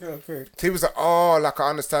here, innit? Okay. So he was like, oh, like, I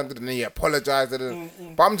understand it, and then he apologized.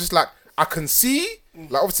 But I'm just like, I can see,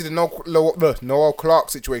 like, obviously the Noel Clark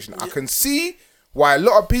situation. I can see why a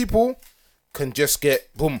lot of people can just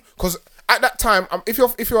get boom. Because at that time, if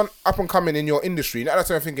you're up and coming in your industry, at that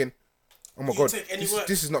time I'm thinking, oh my god,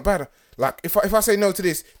 this is not bad. Like, if I say no to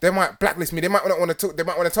this, they might blacklist me. They might not want to talk. They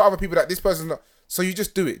might want to tell other people that this person's not. So you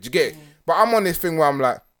just do it. Do you get it? But I'm on this thing where I'm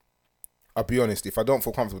like, I'll be honest. If I don't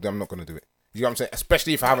feel comfortable, then I'm not gonna do it. You know what I'm saying?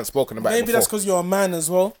 Especially if I haven't spoken about it before. Maybe that's because you're a man as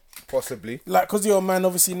well. Possibly. Like, because you're a man,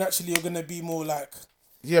 obviously, naturally, you're gonna be more like.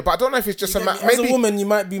 Yeah, but I don't know if it's just a man. As a woman, you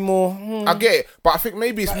might be more. I get it, but I think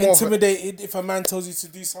maybe it's like more intimidated if a man tells you to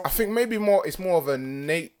do something. I think maybe it's more of a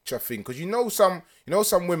nature thing, because some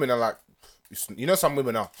women are like, some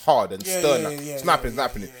women are hard and stern, snapping.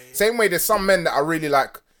 Same way there's some men that are really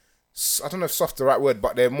like, I don't know if soft's the right word,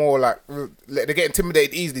 but they're more like, they get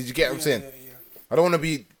intimidated easily. Do you get what I'm saying? I don't want to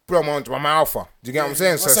be, bro, I'm an alpha. Do you get what I'm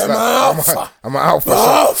saying? So I'm alpha. I'm an alpha.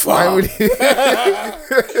 Alpha. I ain't really... I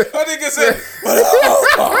think it's alpha.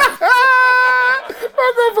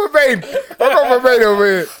 I go for Bane over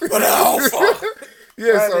here. But alpha.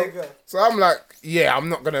 Yeah, so I'm like, I'm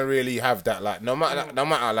not gonna really have that. Like, no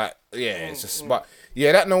matter, it's just. But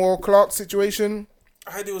yeah, that Noel Clark situation.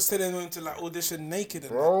 I heard he was telling him to like audition naked.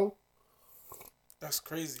 And bro, that's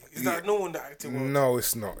crazy. Is that normal in the acting world? No,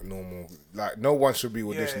 it's not normal. Like, no one should be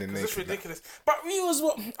auditioning naked. It's ridiculous. But we was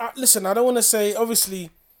what? Listen, I don't want to say. Obviously,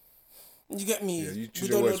 you get me. Yeah,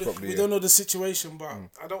 we don't know the situation, but I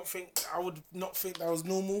would not think that was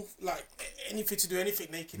normal. Like, anything to do anything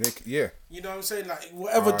naked. Yeah. You know what I'm saying? Like,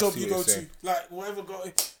 whatever job you go to, like whatever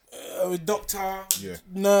doctor,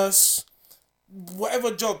 nurse,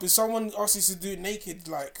 whatever job. If someone asks you to do it naked,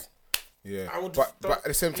 like. Yeah, but at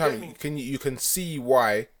the same time, you can see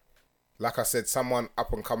why, like I said, someone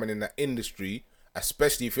up and coming in that industry,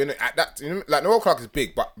 especially if you're at that, like Noel Clark is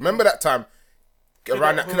big, but remember that time,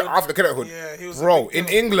 around that after the cadet hood. Yeah, he was bro. In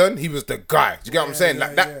England, he was the guy. Do you get what I'm saying?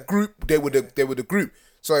 Like that group, they were the group.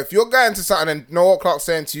 So if you're going to something and Noel Clark's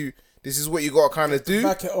saying to you, this is what you got to kind of do.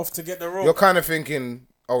 Back it off to get the role. You're kind of thinking,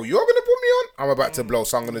 oh, you're gonna put me on? I'm about to blow,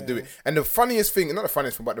 so I'm gonna do it. And the funniest thing, not the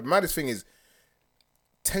funniest thing, but the maddest thing is,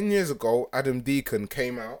 10 years ago, Adam Deacon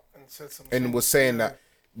came out and was saying that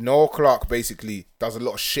Noel Clark basically does a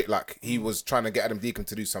lot of shit. Like he was trying to get Adam Deacon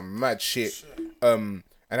to do some mad shit. And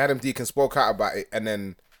Adam Deacon spoke out about it, and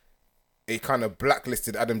then it kind of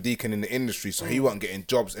blacklisted Adam Deacon in the industry, so he wasn't getting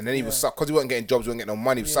jobs. And then he was because he wasn't getting jobs, he wasn't getting no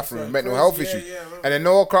money, he was suffering with mental health issues. And then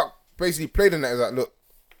Noel Clark basically played on that. He's like, look,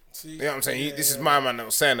 you know what I'm saying? This is my man that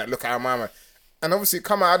was saying that. Look at my man. And obviously,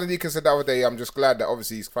 come out, Adam Deacon said the other day, I'm just glad that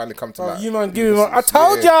obviously he's finally come to you man, give him I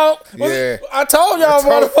told y'all. Yeah. I told y'all,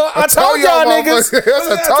 motherfucker. I told y'all, niggas.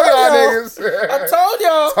 I told y'all, niggas. I told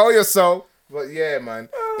y'all. Tell you so. But yeah, man.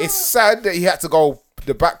 It's sad that he had to go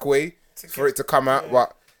the back way for it to come out,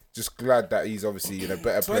 but just glad that he's obviously in a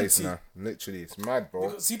better place now. Literally, it's mad,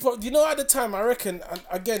 bro. See, you know, at the time, I reckon, and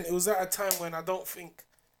again, it was at a time when I don't think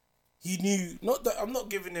he knew, not that I'm not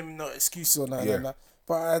giving him no excuse or nothing,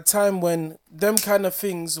 but at a time when them kind of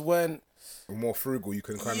things weren't more frugal, you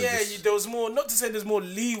can kind of there was more, not to say there's more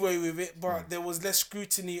leeway with it, but there was less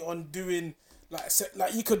scrutiny on doing like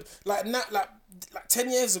you could like 10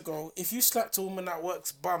 years ago, if you slapped a woman that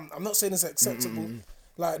works bum, I'm not saying it's acceptable.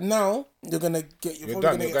 Like now, you're probably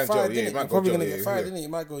gonna get fired, innit? You're probably gonna get fired, innit? You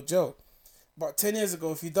might go to jail. But 10 years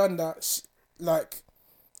ago, if you done that,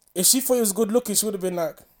 if she thought you was good looking, she would have been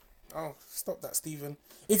like, "Oh, stop that, Stephen."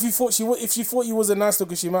 If she thought you was a nice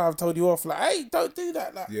looker, she might have told you off, like, "Hey, don't do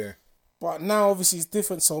that." Like, But now, obviously, it's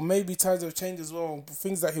different. So maybe times have changed as well.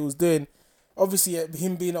 Things that he was doing, obviously,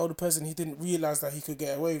 him being an older person, he didn't realize that he could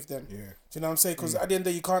get away with them. Yeah. Do you know what I'm saying? Because at the end of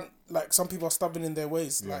the day, you can't, like, some people are stubborn in their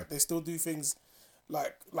ways. Like, they still do things.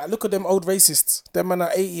 Like look at them old racists. Them man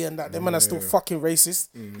are 80 and that. Them man are still fucking racist.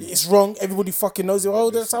 It's wrong. Everybody fucking knows it. Oh,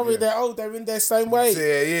 they're sorry. They're old. They're in their same way.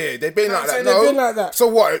 Yeah. They've been like that. They've been like that. So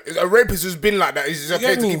what? A rapist who's been like that is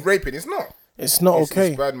okay to keep raping? It's not. It's not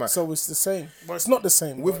okay. It's bad, man. So it's the same. But it's not the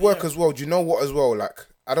same. With work as well. Do you know what as well? Like,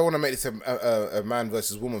 I don't want to make this a man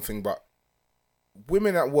versus woman thing, but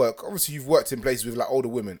women at work, obviously you've worked in places with like older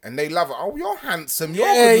women and they love it. Oh, you're handsome, you're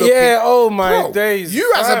good looking. Yeah, oh my days.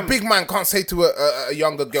 You as a big man can't say to a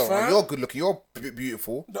younger girl, oh, you're good looking, you're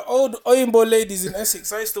beautiful. The old Oyinbo ladies in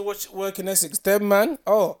Essex, I used to work in Essex, them man,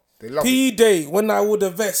 they love PE day, when I wore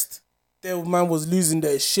the vest, that man was losing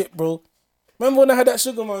their shit, bro. Remember when I had that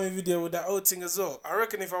Sugar Mommy video with that old thing as well? I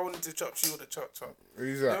reckon if I wanted to chop, she would have chopped.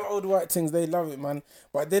 Who's that? Them old white things, they love it, man.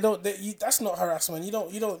 But they don't. That's not harassment. You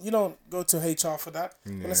don't go to HR for that.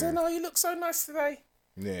 When I say, no, you look so nice today.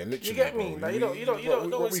 Yeah, literally. You get me? Like, you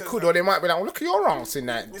don't. We could, or they might be like, look at your ass in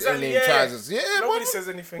that trousers. Yeah, nobody says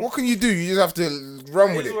anything. What can you do? You just have to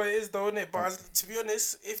run with it. It is what it is, though, innit? But to be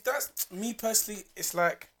honest, if that's me personally, it's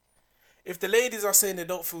like if the ladies are saying they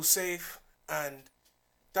don't feel safe and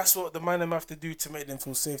that's what the man them have to do to make them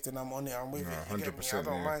feel safe, then I'm on it. I'm with it. You get me? I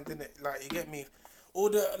don't mind, innit? Like, you get me? All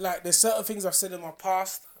there's certain things I've said in my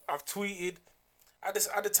past, I've tweeted. At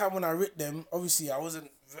the time when I writ them, obviously I wasn't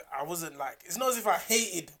like, it's not as if I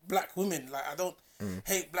hated black women. Like, I don't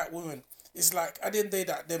hate black women. It's like, at the end of the day,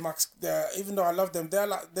 that they're even though I love them, they're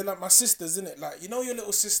like my sisters, innit? Like, you know your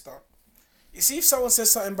little sister. You see, if someone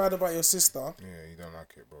says something bad about your sister, you don't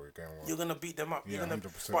like it, bro. You're gonna beat them up. Yeah,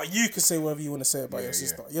 100%. But you can say whatever you want to say about your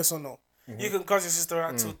sister. Yes or no? You can cuss your sister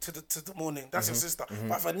out to the morning. That's your sister.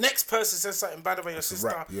 But if a next person says something bad about your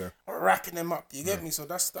sister, I'm wrapping them up. You get me? So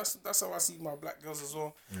that's how I see my black girls as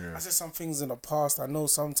well. I said some things in the past. I know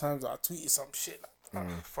sometimes I tweeted some shit like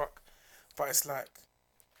fuck, but it's like.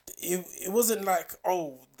 It wasn't like,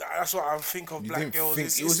 oh, that's what I think of black girls.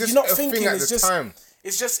 It was just a thing at the time.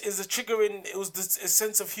 It's a triggering. It was a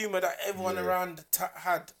sense of humor that everyone around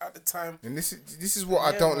had at the time. And this is what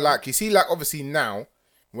I don't like. You see, like obviously now,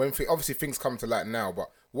 obviously things come to light now. But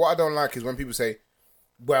what I don't like is when people say,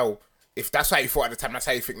 "Well, if that's how you thought at the time, that's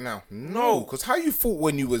how you think now." No, because how you thought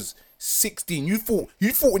when you was 16, you thought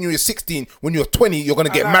when you were 16, when you're 20, you're gonna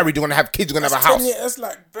get married, you're gonna have kids, you're gonna have a house. That's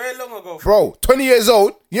like very long ago, bro. 20 years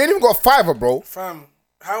old, you ain't even got a fiver, bro. Fam,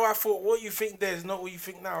 how I thought, what you think there is not what you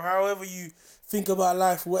think now. However you think about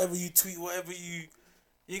life, whatever you tweet, whatever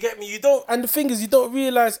you get me. You don't, and the thing is, you don't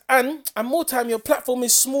realize, and more time, your platform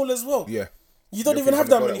is small as well. Yeah, you don't even have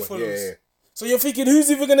that many followers. Yeah. So you're thinking,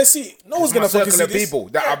 who's even gonna see it? No one's gonna fucking see this. People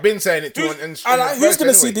that I've been saying it to, who's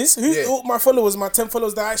gonna see this? My followers, my 10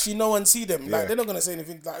 followers that actually know and see them. Like they're not gonna say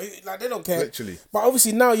anything. Like they don't care. Literally. But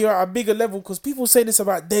obviously now you're at a bigger level because people say this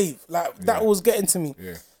about Dave. Like that was getting to me.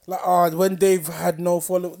 Yeah. Like, when Dave had no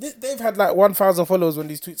followers, Dave had like 1,000 followers when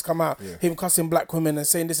these tweets come out. Yeah. Him cussing black women and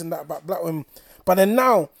saying this and that about black women. But then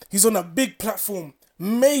now he's on a big platform,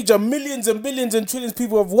 major millions and billions and trillions of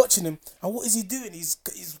people are watching him. And what is he doing? He's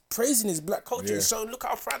praising his black culture. Yeah. He's showing, look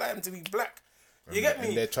how proud I am to be black. You get me?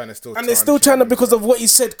 And they're trying to still. And they're still trying to, because of what he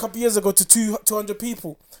said a couple years ago to 200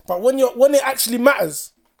 people. But when it actually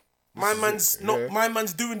matters, my man's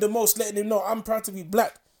doing the most, letting him know I'm proud to be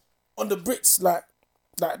black on the Brits. Like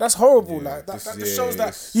that's horrible. Yeah, like that this- just yeah, shows that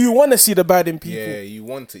it's- you want to see the bad in people. Yeah, you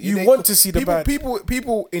want to. You want to see the people, bad.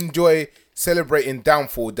 People enjoy celebrating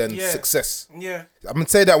downfall than Yeah. success. Yeah. I'm gonna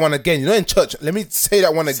say that one again. You know, in church, let me say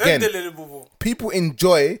that one again. Send the little boo-boo. People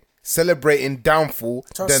enjoy celebrating downfall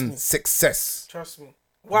Trust than me. success. Trust me.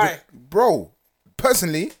 Why? Bro,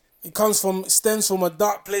 personally, It stems from a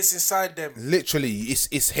dark place inside them. literally,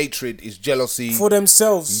 it's hatred, it's jealousy. For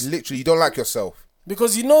themselves. Literally, you don't like yourself.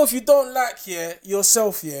 Because if you don't like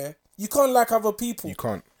yourself, you can't like other people. You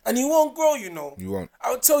can't. And you won't grow, You won't.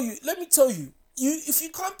 Let me tell you, if you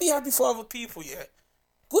can't be happy for other people,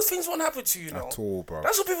 good things won't happen to you, At all, bro.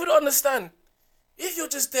 That's what people don't understand. If you're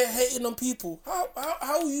just there hating on people,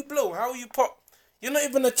 how will you blow? How will you pop? You're not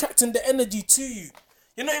even attracting the energy to you.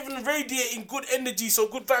 You're not even radiating good energy so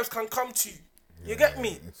good vibes can come to you. You get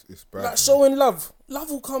me? It's bad. Like showing love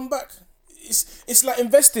will come back. It's like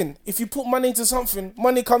investing. If you put money into something,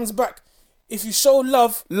 money comes back. If you show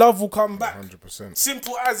love will come back. 100%.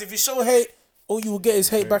 Simple as. If you show hate, all you will get is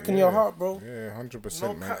hate back in your heart, bro. Yeah, 100%,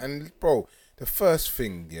 No man. cap. And bro, the first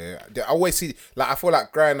thing, I always see, like, I feel like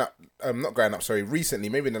recently,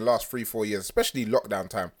 maybe in the last 3-4 years, especially lockdown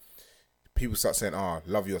time, people start saying,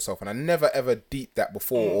 love yourself. And I never ever deep that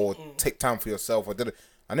before or take time for yourself.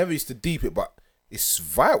 I never used to deep it, but it's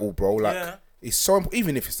vital, bro. Like, it's so important,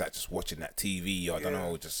 even if it's like just watching that TV or I don't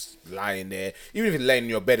know, just lying there, even if you're laying in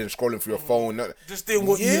your bed and scrolling through your phone, just doing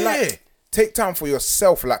what you like. Take time for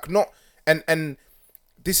yourself, like not and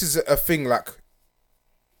this is a thing, like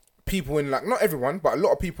people in, like, not everyone, but a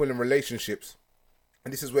lot of people in relationships,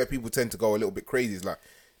 and this is where people tend to go a little bit crazy, is like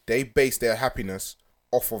they base their happiness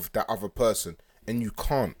off of that other person. And you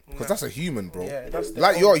can't, because that's a human, bro. Yeah, that's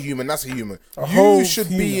like you're a human, that's a human. whole You should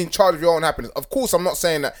be in charge of your own happiness. Of course, I'm not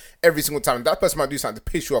saying that every single time that person might do something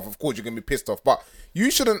to piss you off. Of course, you're gonna be pissed off, but you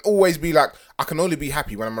shouldn't always be like, I can only be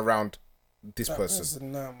happy when I'm around this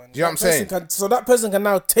person. Nah, man. Do you know what I'm saying? So that person can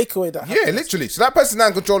now take away that. Yeah, literally. So that person's now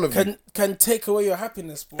in control of you. Can take away your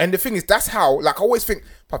happiness, bro. And the thing is, that's how, like, I always think,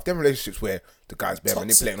 puff, them relationships where the guy's bare Toxic,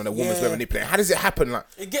 manipulating or the woman's yeah. bare manipulating. How does it happen? Like,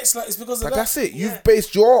 It gets like it's because of but that. that's it. Yeah. You've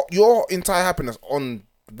based your entire happiness on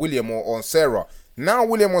William or on Sarah. Now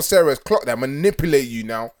William or Sarah has clocked that, manipulate you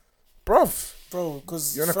now, bruv. Bro,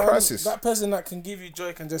 because You're in a crisis. That person that can give you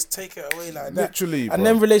joy can just take it away like that. Literally, and bro.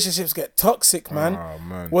 then relationships get toxic, man. Oh,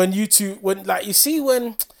 man. When you two, like you see,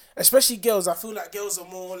 especially girls, I feel like girls are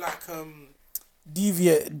more like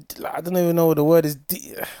deviant. Like, I don't even know what the word is.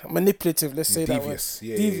 Manipulative. Let's say Devious. that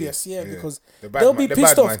word. Yeah, Devious. yeah. Because The bad they'll man- be the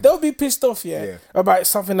pissed bad off. man. They'll be pissed off. Yeah. About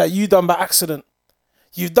something that you done by accident.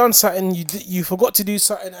 You've done something. You forgot to do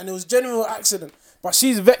something, and it was genuine accident. But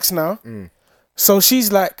she's vexed now. So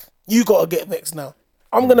she's like, you gotta get vexed now.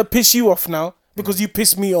 I'm gonna piss you off now because you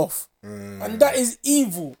pissed me off. And that is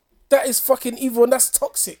evil. That is fucking evil, and that's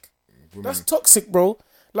toxic. That's toxic, bro.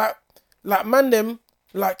 Like man, them,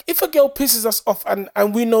 like, if a girl pisses us off and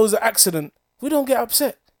we know it's an accident, we don't get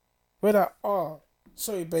upset. We're like,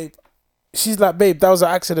 sorry, babe. She's like, babe, that was an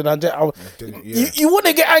accident. You want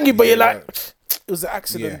to get angry, but you're like, it was an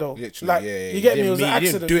accident, though. Like, you get me? It was an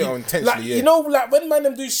accident. You didn't do it intentionally, like, you know, like when man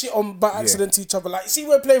them do shit on by accident to each other. Like, see,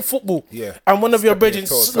 we're playing football, Yeah. and one of your Step on brethren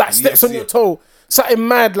your toe, like steps on your toe, something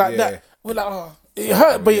mad like Yeah. that. We're like, it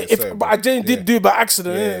hurt, but sorry, but I did do it by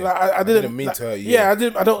accident. Yeah. Innit? Like I didn't mean like, to hurt you. Yeah, I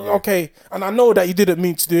didn't. I don't. Okay, and I know that you didn't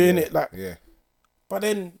mean to do it. Innit? Like, Yeah. but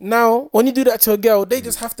then now when you do that to a girl, they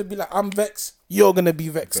just have to be like, I'm vexed. You're gonna be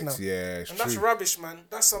vexed now. Yeah, it's And true. that's rubbish, man.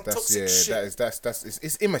 That's some toxic shit.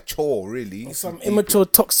 It's immature, really. It's some immature,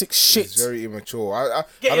 toxic shit. It's very immature.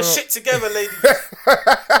 Get I your don't know. shit together, lady.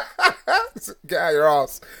 Get out your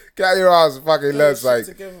ass. Get out your ass. Fucking learns, shit like,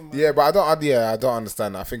 together, man. yeah, but I don't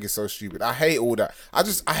understand. I think it's so stupid. I hate all that.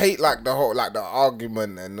 I hate, like, the whole, like, the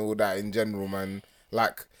argument and all that in general, man.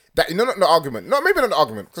 Like that, you know, not the argument. No, maybe not the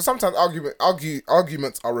argument, because sometimes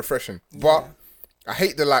arguments are refreshing. But I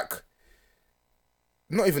hate the, like,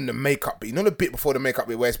 not even the makeup bit. You know the bit before the makeup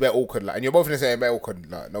bit where it's very awkward, like, and you're both in the same very awkward,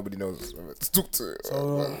 like, nobody knows to talk to.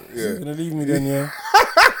 So you're gonna leave me then, yeah?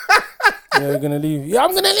 Yeah, you're gonna leave. Yeah,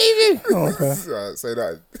 I'm gonna leave you. Oh, okay. Right, say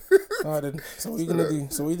that. Alright then. So what you gonna do?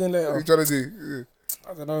 So what you doing What you later? trying to do?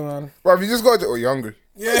 I don't know, man. Bro, if you just got to, oh, you're hungry.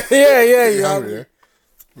 Yeah. You're You're hungry, hungry. yeah?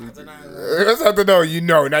 I don't know. You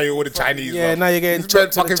know now you're all the Chinese. Yeah, bro. now you're getting You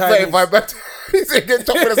chopped spent to the fucking Chinese. 35 baht. He said get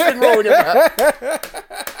chopped with a spring roll in your mouth.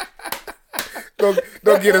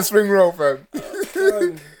 Don't get a spring roll, fam.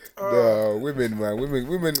 No, women, man, women.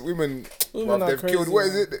 Women Bruv, are they've crazy, killed. What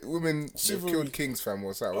is man. it? Women, they've Chivalry. killed kings, fam,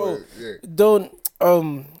 or something. Oh, What is it?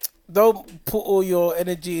 Yeah. don't put all your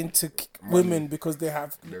energy into women because they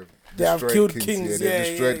have Destroyed killed kings. Yeah, Yeah, they've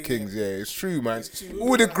destroyed yeah. kings. Yeah, it's true, man. true.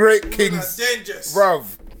 All the great Women kings, are dangerous. bruv.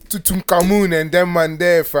 Tutankhamun and them man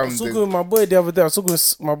there, I fam. was talking with my boy the other day. I was talking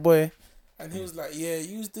with my boy, and he was like, "Yeah,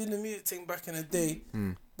 you was doing the music thing back in the day,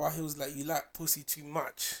 but he was like, you like pussy too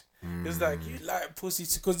much." He was like, you like pussy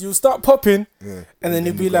too, because you start popping, and then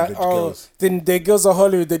you'll be you got like, the oh, girls. then the girls are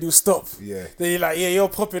Hollywood, then you stop. Yeah. Then you're like, yeah, you're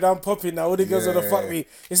popping, I'm popping now. All the girls wanna Yeah. fuck me.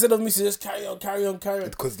 Instead of me to just carry on.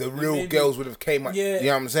 Because the real maybe- girls would have came out. Yeah, You know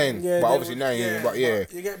what I'm saying? yeah, But they obviously would- now, yeah. But yeah.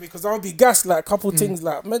 you get me? Because I'll be gassed like a couple things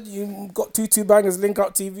like, man, you got two bangers, link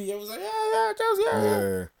up TV. I was like, yeah, girls, yeah.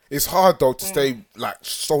 Yeah. It's hard though to stay like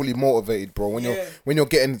solely motivated, bro. When Yeah. you're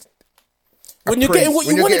getting When you're praise, getting what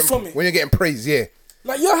when you you're wanted getting- from it. When you're getting praise, yeah.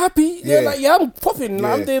 Like, you're happy. Yeah. Yeah, like, yeah, I'm popping.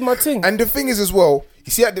 Like, I'm Yeah. doing my thing. And the thing is as well,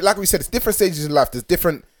 you see, like we said, it's different stages in life. There's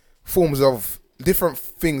different forms of different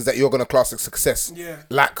things that you're gonna class as success. Yeah.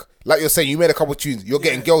 Like you're saying, you made a couple tunes, you're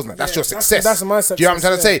getting girls now. That's Yeah. your success. That's my Do you know what I'm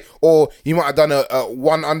trying to success, say? Or you might have done a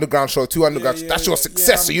one underground show, two underground. yeah, that's your yeah. success.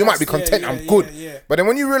 Yeah, so you might be content. I'm good. yeah. But then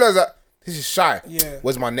when you realize that this is shy, Yeah.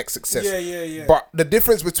 where's my next success? Yeah. But the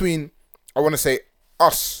difference between, I want to say,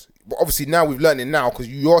 us. But obviously now we've learned it now because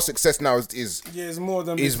your success now is Yeah, it's more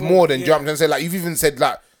than is before. more than yeah. do you know what I'm trying to say? Like you've even said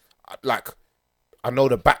like I know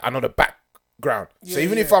the background. So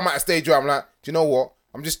even if I'm at a stage where I'm like, do you know what?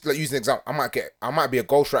 I'm just like using an example. I might be a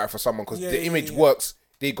ghostwriter for someone because the image works.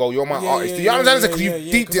 There you go. You're my artist. Do you know what I'm trying to say? Because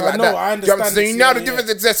you deeped it like that. I Do you know what I'm understand saying? this, Now yeah, the different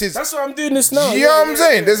successes. That's why I'm doing this now. You know what I'm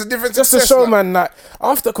saying? There's a different Just to success. show, like- man, like,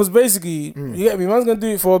 after, because basically, you get me, man's going to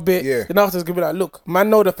do it for a bit, Yeah. then after it's going to be like, look,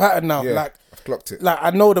 man know the pattern now. Yeah, Like, I've clocked it. like,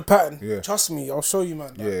 I know the pattern. Yeah. Trust me, I'll show you, man.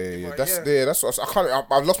 Like, Yeah. like, That's what I can't.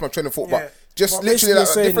 I've lost my train of thought. Yeah. But just But literally basically like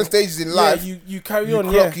saying, different stages in life. you carry you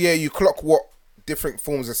on, clock, yeah. you clock what different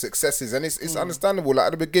forms of successes, and it's understandable. Like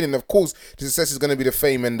at the beginning, of course, the success is going to be the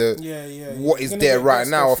fame and the what You're is gonna there get right that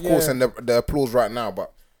now, stuff, of course, yeah. and the applause right now.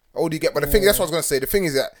 But all do you get? But the thing, that's what I was going to say. The thing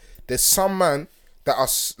is that there's some man that are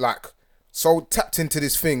like so tapped into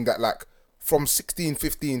this thing that like from 16,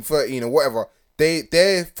 15, 13 or whatever.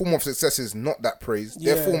 Their form of success is not that praise.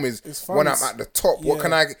 Their Yeah, form is it's when I'm funds. at the top, what Yeah.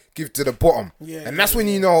 can I give to the bottom? Yeah, and that's yeah, when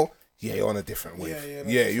you know, you're on a different wave.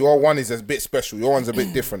 Yeah, Your one is a bit special. Your one's a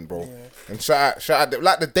bit different, bro. And shout out,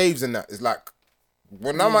 like the Daves and that is like,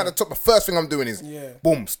 when I'm at the top, the first thing I'm doing is,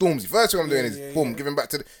 boom, Stormzy. First thing I'm doing is, boom, giving back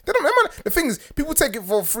to the. They don't remember. The thing is, people take it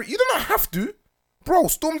for free. You don't have to, bro.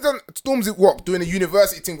 Stormzy what doing a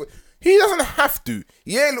university thing. He doesn't have to.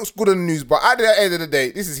 Yeah, it looks good on the news, but at the end of the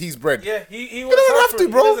day, this is his bread. Yeah, he He doesn't have to,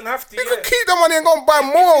 bro. He doesn't have to, He could keep the money and go and buy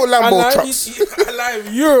more Lambo trucks. I like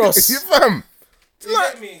euros. You fam? You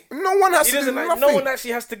Like, get me? no one has He to do doesn't like, nothing. no one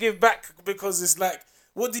actually has to give back because it's like,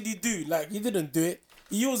 what did he do? Like, he didn't do it.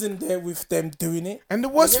 He was in there with them doing it. And the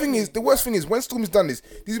worst You get thing me? is, when Storm's done this,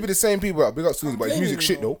 these will be the same people that big up Stormzy, but his music blaming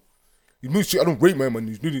shit him, though. His music shit, I don't rate my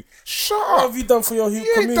man. Shut What up. have you done for your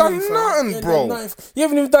community? ain't done fam? nothing, You ain't bro. done nothing. You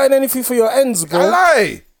haven't even done anything for your ends, I bro.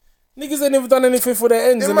 lie. Niggas ain't never done anything for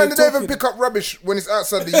their ends. Them and man, they they don't even talking. pick up rubbish when it's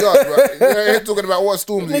outside the yard, right? You're talking about what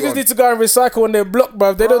Stormzy Niggas on. need to go and recycle on their block,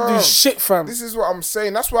 bruv. They don't Bro, do shit, fam. This is what I'm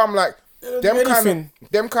saying. That's why I'm like, don't do anything.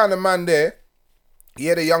 them kind of man there,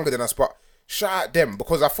 yeah, they're younger than us, but shout out them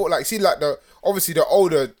because I thought like, see, like obviously the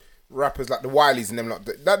older rappers like the Wileys and them,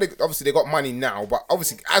 like obviously they got money now, but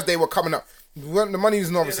obviously as they were coming up, the money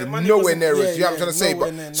was obviously the money nowhere wasn't- near us. yeah, You know what I'm trying to say? nowhere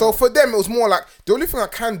But near, so no. for them, it was more like the only thing I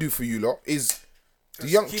can do for you lot is the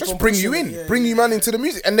young, keep just on bring you pushing in, it, bring you man into the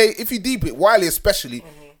music, and they, if you deep it, Wiley especially,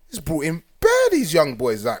 he's brought in bare these young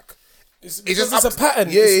boys like. It's just it's a up- pattern.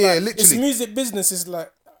 Yeah, It's yeah, like, literally. It's music business. It's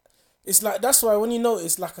like that's why when you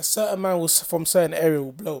notice like a certain man was from certain area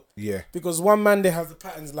will blow. Yeah. Because one man there has the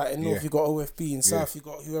patterns like in North Yeah. you got OFB, in South you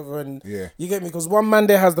got whoever, and Yeah. you get me. Because one man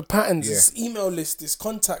there has the patterns. Yeah. It's email list, it's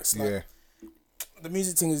contacts. Like Yeah. the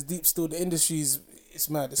music thing is deep. Still, the industry is it's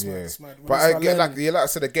mad. It's mad. It's mad. When But you I start get learning- like I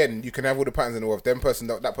said again, you can have all the patterns in the world. That person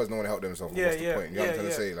don't want to help themselves. Yeah, What's the yeah, point? You know what I'm yeah, trying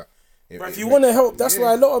to yeah. say? Like, But if you want to help, that's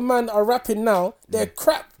why a lot of men are rapping now. They're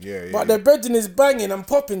crap. Yeah, yeah, But yeah. their breading is banging and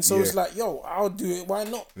popping. So Yeah. it's like, yo, I'll do it. Why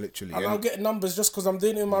not? Literally, And and- I'll get numbers just because I'm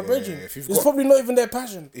doing it with my breading. if you've It's got- probably not even their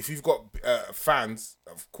passion. If you've got fans,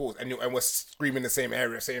 of course, and we're screaming the same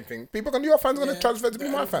area, same thing, people your fans are going to transfer to be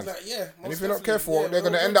my fans. Like, yeah, And most if you're not definitely. careful, Yeah, they're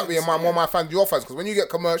going to we're end up being breadings, more my fans, your fans. Because when you get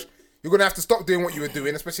commercial, you're going to have to stop doing what you were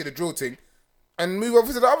doing, especially the drill thing, and move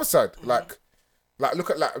over to the other side. Like Like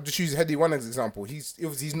look at like just use Heady One as an example. He's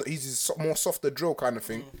more softer drill kind of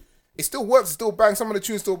thing. It still works, it still bang. Some of the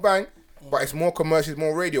tunes still bang, but it's more commercial, it's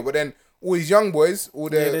more radio. But then all these young boys, all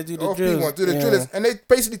the they do the OFP drills. ones, do the drillers, and they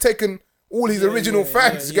basically taken all his original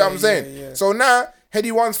fans. You get what I'm saying? Yeah. So now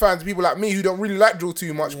Heady One's fans, people like me who don't really like drill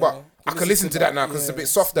too much, but I can listen to that now because it's a bit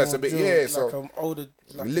softer, it's a bit drill, so older,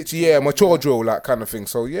 literally mature drill like kind of thing.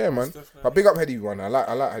 So yeah, man. But big up Heady One. I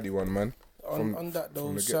like Heady One, man. On that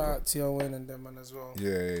though, shout out to Tion Wayne and them man as well.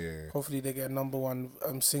 Yeah. Hopefully they get a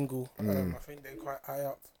 #1 single. I think they're quite high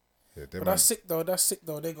up. Yeah, but that's sick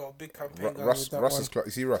though. They got a big campaign going with that Russ one. is clock.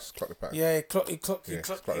 You see Russ clock the pattern. Yeah, he clocked the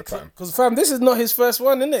pattern. Because fam, this is not his first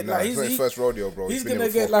one, isn't it? Nah, it's not his first rodeo, bro. He's gonna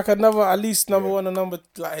get like another, at least #1 and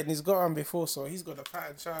and he's got one before, so he's got the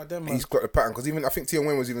pattern. Shout out them, man. He's got the pattern because even I think Tion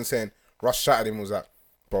Wayne was even saying Russ shouted him was like,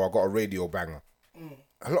 bro, I got a radio banger.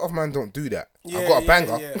 A lot of man don't do that. I got a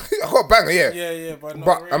banger. I got a banger, Yeah,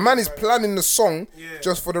 but a man is planning the song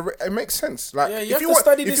just for the. It makes sense. Like you have to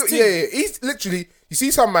study this thing. He's literally. You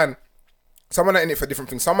see some man are in it for different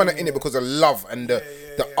things. Some man are in it because of love and the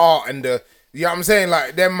art and the. You know what I'm saying?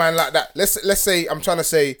 Like them man like that. Let's say I'm trying to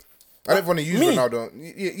say. I don't want to use Ronaldo.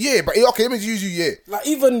 Yeah, but okay, let me use you. Yeah, like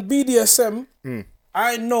even BDSM.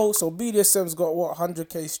 I know. So BDSM's got what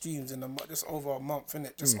 100K streams in just over a month,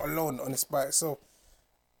 innit? Just alone on its by itself.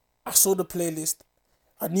 I saw the playlist.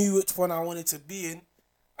 I knew which one I wanted to be in,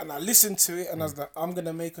 and I listened to it, and I was like, I'm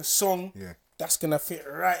gonna make a song that's gonna fit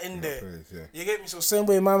right in there. You get me? So same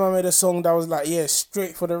way my man made a song that was like,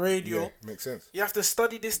 straight for the radio. Yeah, makes sense. You have to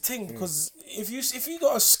study this thing because if you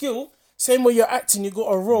got a skill, same way you're acting, you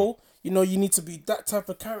got a role. You know, you need to be that type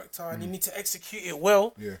of character, and you need to execute it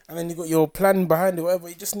well. Yeah. And then you got your plan behind it, whatever.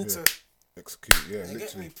 You just need to execute. Yeah, you literally.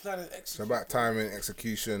 get me? Plan and execute. It's about timing,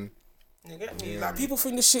 execution. You get me? Like people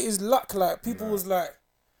think this shit is luck. Like people was like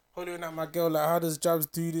hollering at my girl like, how does Jabs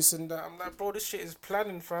do this and that? I'm like, bro, this shit is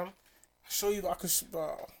planning, fam. I'll show you.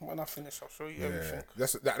 But when I finish, I'll show you everything.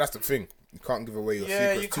 That's the thing. You can't give away your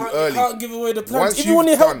secrets you too early. You can't give away the plans. If you want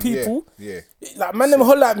to help people, like man, them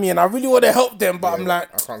holler at me, and I really want to help them, but I'm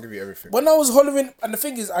like, I can't give you everything. When I was hollering, and the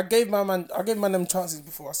thing is, I gave man them chances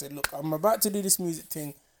before. I said, look, I'm about to do this music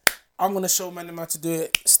thing. I'm gonna show man them how to do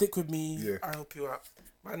it. Stick with me. Yeah. I help you out.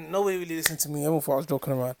 Man, nobody really listened to me. Everyone thought I was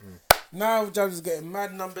joking around. Now Jabs is getting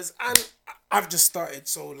mad numbers, and I've just started.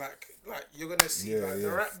 So like you're gonna see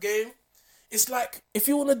the rap game. It's like if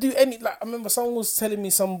you wanna do any, like I remember someone was telling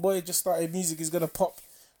me some boy just started music is gonna pop.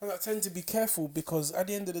 And I tend to be careful because at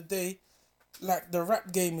the end of the day, like the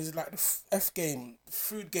rap game is like the F game,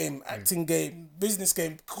 food game, acting game, business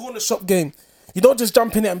game, corner shop game. You don't just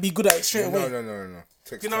jump in it and be good at it straight away. No.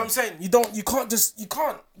 You know what I'm saying? You can't.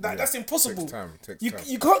 That's impossible. Takes time.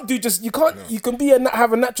 You can't do just, you can't, you can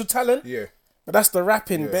have a natural talent. Yeah. But that's the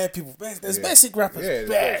rapping, bare people. There's basic rappers.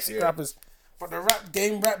 Basic rappers. But the rap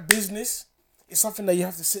game, rap business, is something that you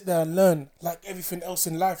have to sit there and learn. Like everything else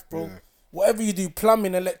in life, bro. Yeah. Whatever you do,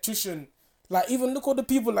 plumbing, electrician. Like even look at the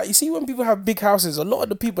people, like you see when people have big houses, a lot of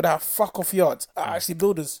the people that have fuck off yards are actually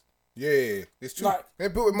builders. Yeah, it's true. Like, they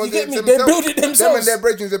built it. You get me? They build it themselves. Them and their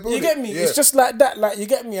brethren, they build it. You get me? It's just like that. Like you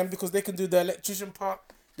get me? And because they can do the electrician part,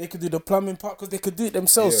 they could do the plumbing part because they could do it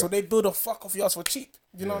themselves. So they build a fuck off yards for cheap.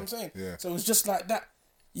 You know what I'm saying? Yeah. So it's just like that.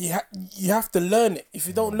 You have to learn it. If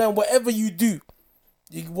you don't learn, whatever you do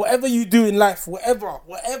in life,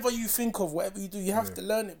 whatever you think of, whatever you do, you have to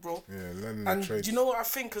learn it, bro. Yeah, learning and the trades. Do you know what I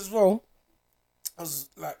think as well? I was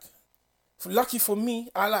like, lucky for me,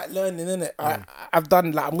 I like learning, innit? I've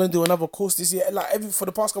done, like, I'm going to do another course this year. Like, for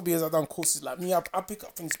the past couple of years, I've done courses. Like, me, I pick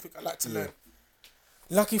up things quick. I like to learn.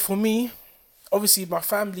 Lucky for me, obviously, my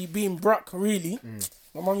family being Bruck, really,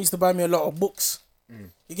 my mum used to buy me a lot of books.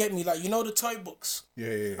 You get me? Like, you know the toy books?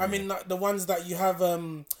 Yeah. I mean, like, the ones that you have,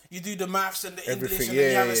 you do the maths and the English and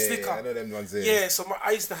then you have a sticker. I know them ones there. Yeah, so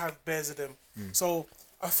I used to have bears of them. So,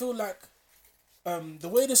 I feel like the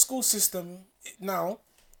way the school system now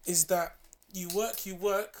is that you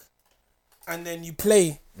work, and then you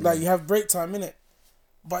play. Like, you have break time, innit?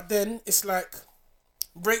 But then, it's like,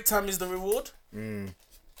 break time is the reward.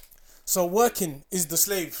 So, working is the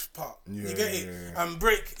slave part. You get it? Yeah. And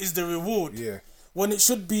break is the reward. Yeah. When it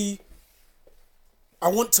should be, I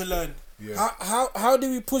want to learn. Yeah. How do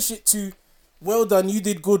we push it to, well done, you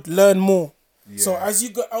did good, learn more. Yeah. So, as you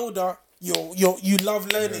get older, you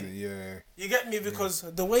love learning. Yeah. You get me? Because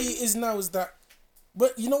the way it is now is that,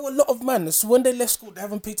 but you know, a lot of man, so when they left school, they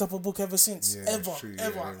haven't picked up a book ever since. Ever.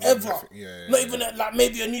 Not even like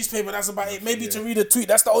maybe a newspaper, that's about it. Maybe to read a tweet,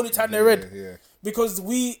 that's the only time they read. Yeah. Because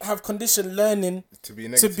we have conditioned learning to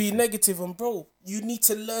be negative. And bro, you need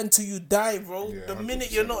to learn till you die, bro. Yeah, the 100%. Minute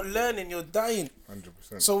you're not learning, you're dying.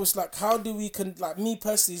 100%. So it's like, how do we like me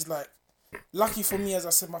personally is like, lucky for me, as I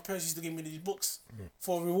said, my parents used to give me these books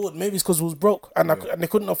for a reward. Maybe it's because I was broke and and they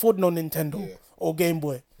couldn't afford no Nintendo or Game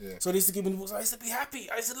Boy. Yeah. So they used to give me the books. I used to be happy.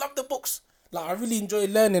 I used to love the books. Like, I really enjoy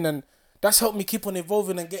learning, and that's helped me keep on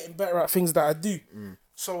evolving and getting better at things that I do.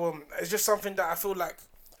 So it's just something that I feel like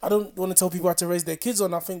I don't want to tell people how to raise their kids or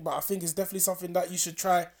nothing, but I think it's definitely something that you should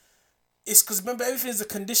try. It's because, remember, everything is a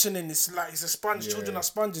conditioning. It's like, it's a sponge. Yeah. Children are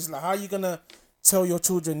sponges. Like, how are you going to tell your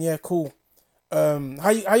children, yeah, cool. How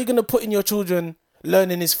you going to put in your children,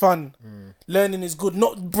 learning is fun, learning is good,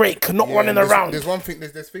 not break, not running around. There's one thing,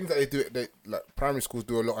 there's things that they do, like primary schools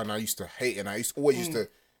do a lot, and I used to hate it, and I always used to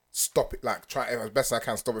stop it, like try as best I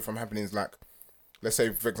can stop it from happening. Is like, let's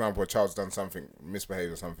say, for example, a child's done something,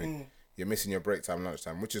 misbehaved or something, you're missing your break time,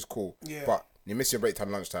 lunchtime, which is cool, but you miss your break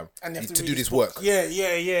time, lunchtime, and you have to do this work. Yeah.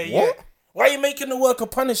 Why are you making the work a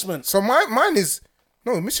punishment? So mine is,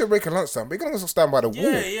 no, miss your break at lunchtime, but you're going to stand by the wall.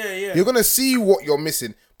 Yeah. You're going to see what you're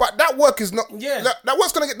missing. But that work is not, that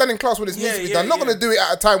work's going to get done in class when it's needs to be done. I'm not going to do it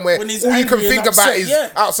at a time where all you can think about is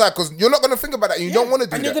outside, because you're not going to think about that. You don't want to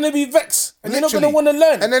do that. And you're going to be vexed. And you're not going to want to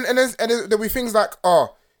learn. And then there'll be things like,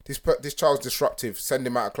 this child's disruptive, send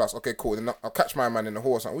him out of class. Okay, cool. Then I'll catch my man in the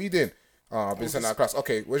hall or something. What are you doing? I've been sent out of class.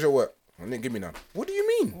 Okay, where's your work? They didn't give me none. What do you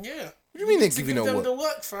mean? Yeah. What do you mean they give you no work? The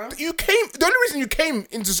work, fam. The only reason you came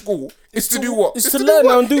into school is to do what? It's to learn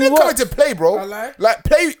and do work. You didn't come here to play, bro. I lie. Like,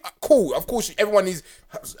 play, cool. Of course, everyone needs,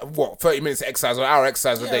 30 minutes of exercise or an hour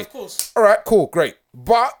exercise a day. Of course. All right, cool, great.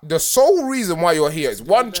 But the sole reason why you're here is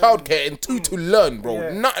one, childcare, and two, to learn, bro.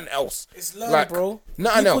 Yeah. Nothing else. It's learn, bro.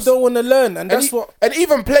 Nothing else. People don't want to learn, and that's what. And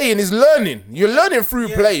even playing is learning. You're learning through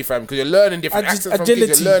play, fam, because you're learning different accents from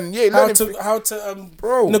kids. You're learning, how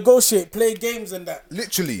to negotiate, play games, and that.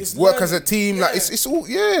 Literally, it's work learning. As a team. Like it's all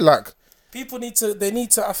like. People need to. They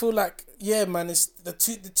need to. I feel like man. It's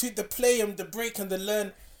the play and the break and the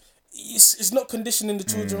learn. It's not conditioning the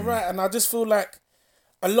children right, and I just feel like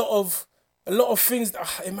a lot of things.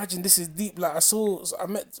 Imagine this is deep. Like so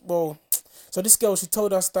this girl, she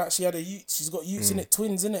told us that she had a youth. She's got youths in it,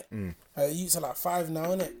 twins in it. Her youths are like 5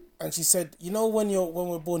 now, in it. And she said, you know, when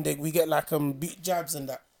we're born, we get like beat jabs and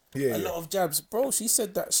that. A lot of jabs, bro. She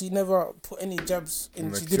said that she never put any jabs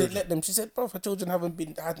in. She didn't let them. She said, bro, her children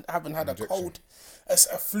haven't had a cold, a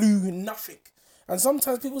flu, nothing. And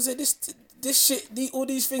sometimes people say this shit, all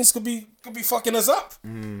these things could be fucking us up.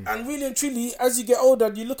 And really and truly, as you get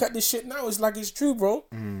older, you look at this shit now, it's like it's true, bro.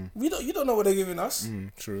 You don't know what they're giving us.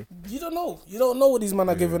 True. You don't know what these men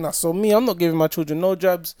are giving us. So me, I'm not giving my children no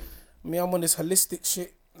jabs. Me, I'm on this holistic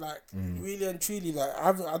shit. Like really and truly, like I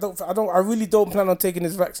really don't plan on taking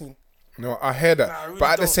this vaccine. No, I hear that, really but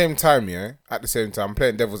at the same time, I'm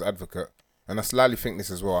playing devil's advocate, and I slightly think this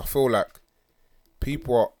as well. I feel like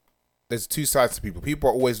there's two sides to people. People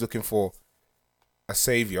are always looking for a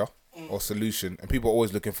savior or solution, and people are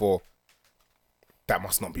always looking for that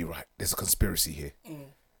must not be right. There's a conspiracy here,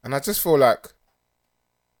 and I just feel like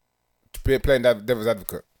playing devil's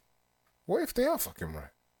advocate. What if they are fucking right?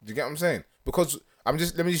 Do you get what I'm saying? Because let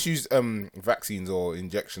me just use vaccines or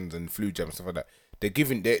injections and flu jabs and stuff like that.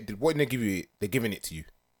 What they give you, they're giving it to you.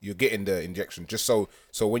 You're getting the injection just so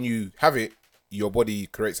when you have it, your body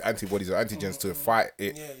creates antibodies or antigens to fight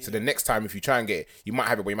it. So the next time if you try and get it, you might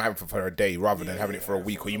have it, but you might have it for a day rather than having it for a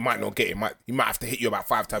week, or you might not get it. You might have to hit you about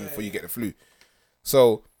 5 times before you get the flu.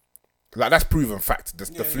 So like that's proven fact.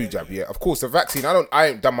 The flu jab, Of course, the vaccine. I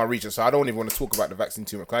ain't done my research, so I don't even want to talk about the vaccine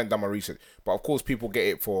too much. 'Cause I ain't done my research. But of course, people get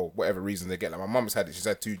it for whatever reason they get. Like my mum's had it; she's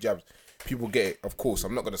had 2 jabs. People get it. Of course,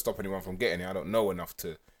 I'm not going to stop anyone from getting it. I don't know enough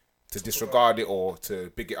to disregard it or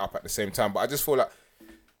to big it up at the same time. But I just feel like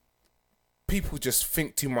people just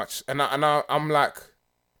think too much, and I'm like,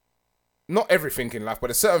 not everything in life, but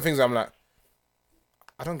there's certain things I'm like,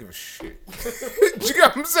 I don't give a shit. Do you get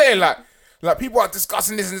what I'm saying? Like people are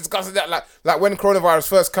discussing this and discussing that. Like when coronavirus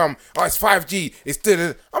first come, it's 5G, it's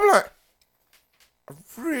da. I'm like, I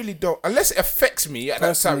really don't. Unless it affects me at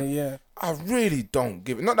that time, I really don't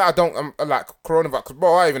give it. Not that I don't. I'm like coronavirus, because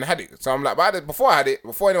bro, I even had it. So I'm like, but before I had it,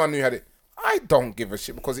 before anyone knew I had it, I don't give a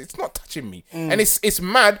shit because it's not touching me. And it's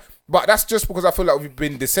mad. But that's just because I feel like we've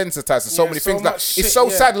been desensitized to so many things. Like it's so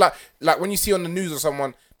sad. Like when you see on the news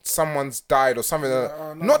or someone's died or something.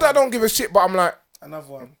 Not that I don't give a shit, but I'm like, another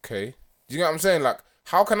one. Okay. Do you know what I'm saying? Like,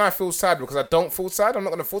 how can I feel sad because I don't feel sad? I'm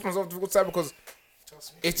not gonna force myself to feel sad because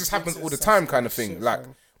it just happens all the time, kind of thing. Like,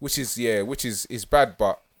 which is bad.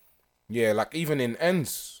 But yeah, like even in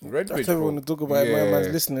ends, Redbridge. I don't want to talk about it. My man's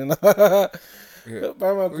listening. My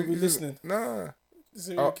man could be listening. Nah.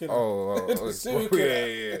 Serial killer. Serial killer.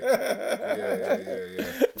 Yeah.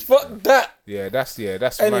 Fuck that. Yeah, that's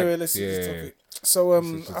anyway, let's see this topic. So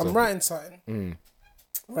I'm writing something.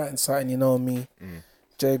 Writing something, you know me.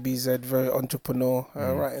 JBZ, very entrepreneur,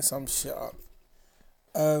 writing some shit up.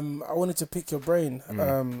 I wanted to pick your brain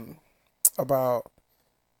about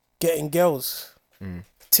getting girls.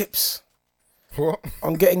 Tips. What?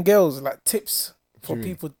 On getting girls, like tips for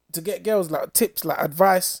people to get girls, like tips, like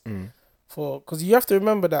advice for, because you have to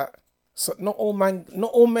remember that not all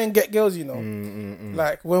men get girls, you know.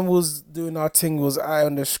 Like when we was doing our thing, was out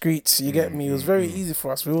on the streets, you get me. It was very easy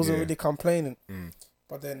for us. We wasn't really complaining.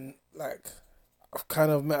 But then, like, I've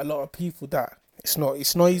kind of met a lot of people that it's not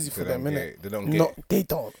easy for them, innit? They don't get it. They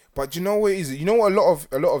don't. But you know what it is? You know what a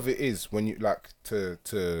lot of it is when you like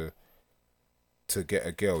to get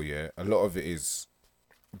a girl, yeah? A lot of it is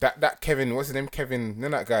that Kevin, what's his name? Kevin, you know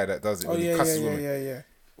that guy that does it when he cusses women. Yeah.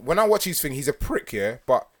 When I watch his thing, he's a prick, yeah?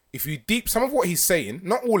 But if you deep some of what he's saying,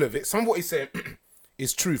 not all of it, some of what he's saying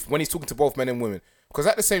is truth when he's talking to both men and women. Because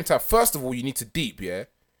at the same time, first of all, you need to deep, yeah?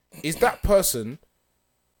 Is that person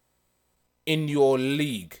in your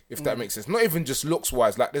league, if that makes sense? Not even just looks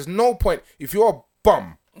wise. Like, there's no point if you're a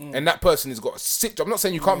bum and that person has got a sick job. I'm not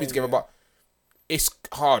saying you can't be together, but it's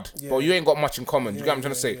hard. Bro, you ain't got much in common. You get what I'm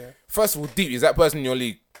trying to say? First of all, deep, is that person in your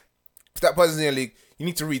league? If that person's in your league, you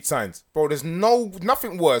need to read signs. Bro, there's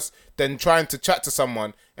nothing worse than trying to chat to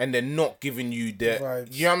someone and they're not giving you the vibes.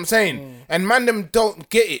 You know what I'm saying? And man, them don't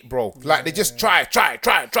get it, bro. Like, they just try.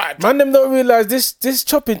 Man, them don't realize this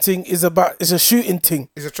chopping thing is a shooting thing.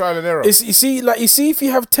 It's a trial and error. You see, if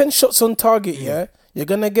you have 10 shots on target, you're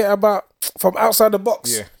gonna get about, from outside the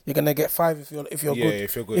box, you're gonna get 5 if you're good.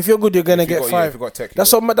 If you're good. If you're good, you're gonna get 5. If you got tech,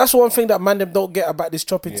 that's one thing that man them don't get about this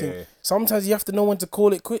chopping thing. Sometimes you have to know when to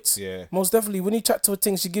call it quits. Most definitely, when you chat to a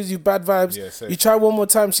thing, she gives you bad vibes. You try one more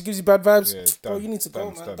time, she gives you bad vibes. Bro, you need to go,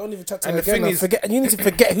 man. Done. Don't even chat to her again. And you need to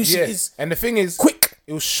forget who she is. And the thing is, quick.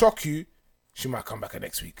 It will shock you. She might come back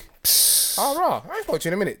next week. Alright, I ain't got you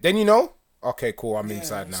in a minute. Then you know. Okay, cool. I'm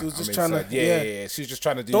inside now. She was just I'm trying inside. Yeah. She's just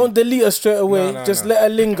trying to do. Don't delete her straight away. Just let her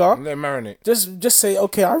linger. Let her marinate. Just say,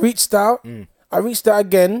 okay, I reached out. I reached out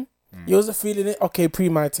again. You wasn't feeling it. Okay, pre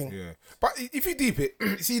my thing. Yeah. But if you deep it,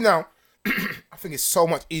 you see now, I think it's so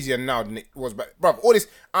much easier now than it was back. Bruv, all this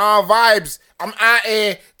vibes. I'm out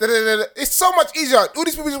here. It's so much easier. All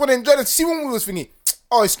these people just want to enjoy it. See when we was thinking,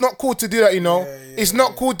 oh, it's not cool to do that, you know. It's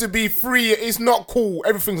not cool to be free. It's not cool.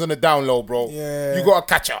 Everything's on the down low, bro. You gotta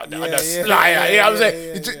catch out the slyer. You know what I'm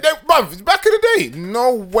saying? Bruv, back in the day,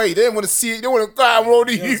 no way. They didn't want to see it. They want to go out and roll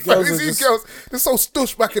these girls. They're so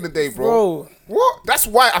stush back in the day, bro. What?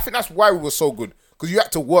 I think that's why we were so good. Because you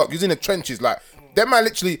had to work. You was in the trenches. Like, them man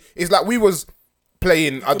literally, it's like we was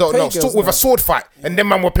playing, I don't know, with a sword fight, and them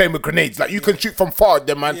man were playing with grenades. Like, you can shoot from far,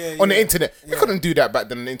 them man, on the internet. You couldn't do that back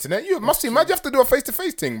then on the internet. You must imagine you have to do a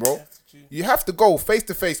face-to-face thing, bro. You have to go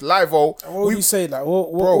face-to-face, live-o. What would you say? Like,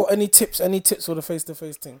 what any tips for the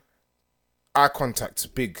face-to-face thing? Eye contact's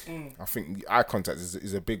big. I think eye contact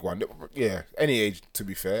is a big one. Yeah, any age, to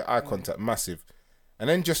be fair. Eye contact, massive. And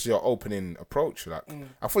then just your opening approach. Like,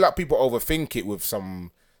 I feel like people overthink it with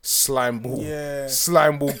some slime ball,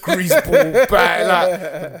 grease ball,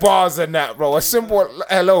 like bars and that, bro. A simple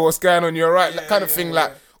hello, what's going on? You're right, that kind of thing,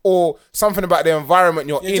 like, or something about the environment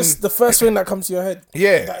you're in. Just the first thing that comes to your head.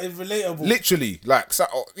 That is relatable. Literally, like,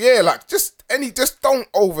 just don't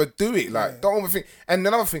overdo it. Like, don't overthink. And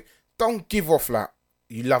another thing, don't give off like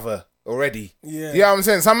you love her already. You know what I'm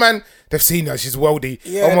saying? Some man, they've seen her, she's wealthy.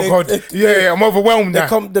 Oh my God. I'm overwhelmed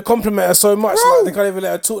now. They compliment her so much, like, they can't even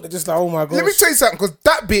let her talk. They're just like, oh my God. Let me tell you something, because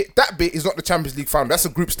that bit is not the Champions League final. That's a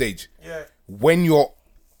group stage. When you're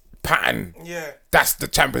pattern, that's the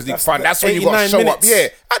Champions League final. That's when you got to show up.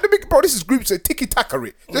 At the big, bro, this is group stage. Tiki-taka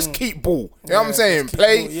it. Just keep ball. You know what I'm saying?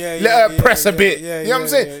 Play, let her press a bit. You know what I'm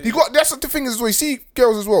saying? That's the thing as well. You see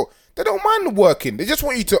girls as well. They don't mind working. They just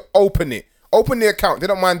want you to open it. Open the account. They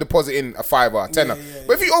don't mind depositing a $5 or $10.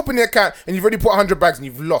 But if you open the account and you've already put 100 bags and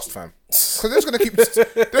you've lost, fam, because they're gonna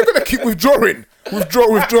keep withdrawing. Withdraw.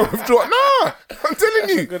 Nah, I'm telling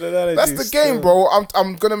you, that's the game, bro.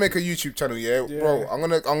 I'm gonna make a YouTube channel, bro. I'm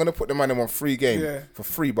gonna put the man on free game for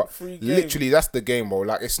free, but literally that's the game, bro.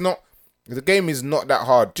 Like, the game is not that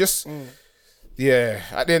hard. Just at the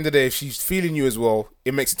end of the day, if she's feeling you as well,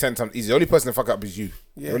 it makes it 10 times easier. The only person to fuck up is you.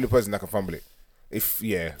 The only person that can fumble it. You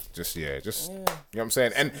know what I'm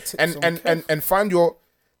saying? And find your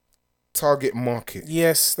target market.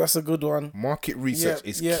 Yes, that's a good one. Market research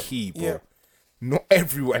is key, bro. Not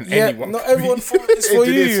everyone, anyone. Not everyone is for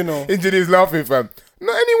you, you know. Engineers laughing, fam.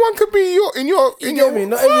 Not anyone could be in your.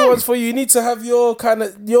 Not everyone's for you. You need to have your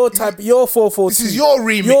type, your 442. This is your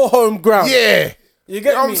remit, your home ground. Yeah. You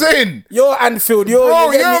get what I'm saying? Your Anfield, you know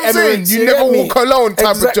what I'm saying? You never walk alone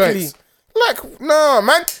type of joints. Like, nah,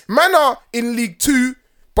 man. Man are in League 2,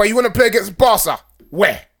 but you want to play against Barca.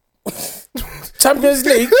 Where? Champions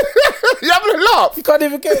League. You having a laugh? You can't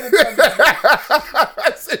even get in the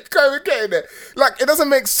Champions League. You can't even get in there. Like, it doesn't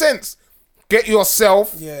make sense. Get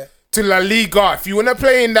yourself to La Liga. If you want to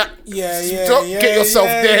play in that, get yourself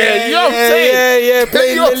there. You know what I'm saying?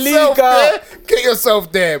 Play in La Liga. Get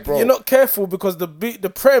yourself there, bro. You're not careful because the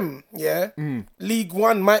Prem, League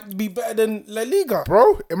One might be better than La Liga.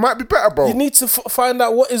 Bro, it might be better, bro. You need to find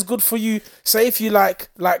out what is good for you. Say if you like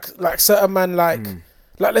certain man like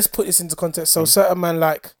let's put this into context. So certain man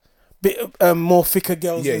like bit more thicker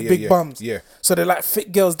girls with big bums. Yeah. So they like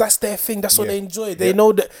thick girls. That's their thing. That's what they enjoy. They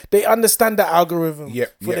know that they understand that algorithm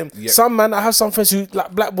for them. Yeah. Some man, I have some friends who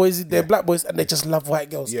like black boys. They're black boys and they just love white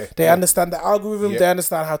girls. Yeah. They understand the algorithm. They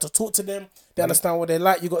understand how to talk to them. They understand what they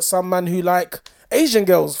like. You got some man who like Asian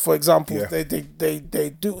girls, for example. They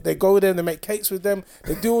go with them. They make cakes with them.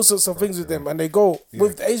 They do all sorts of things with them, and they go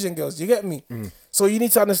with the Asian girls. You get me? So you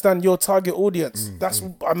need to understand your target audience. That's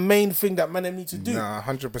a main thing that men need to do. Nah,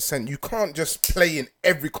 100%. You can't just play in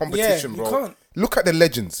every competition, bro. You can't. Look at the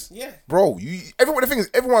legends. Yeah. Bro, the thing is,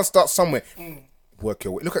 everyone starts somewhere. Work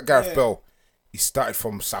your way. Look at Gareth Bale. He started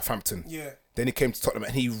from Southampton. Yeah. Then he came to Tottenham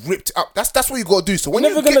and he ripped it up. That's what you got to do. So when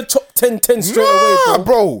you're never going to top 10 straight away,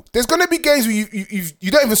 bro. There's going to be games where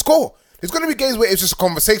you don't even score. There's going to be games where it's just a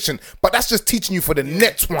conversation, but that's just teaching you for the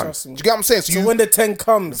next one. Do you get what I'm saying? So when the 10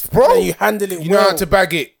 comes, bro, then you handle it you know how to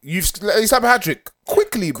bag it. You have a hat-trick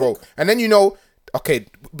quickly, bro. And then you know, okay,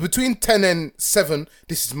 between 10 and 7,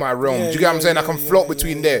 this is my realm. Do you get what I'm saying? I can float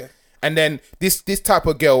between there. And then this type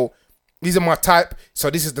of girl, these are my type, so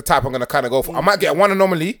this is the type I'm going to kind of go for. I might get one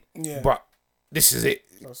anomaly, but this is it.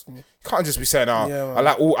 You can't just be saying, I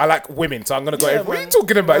like women, so I'm gonna go. What are you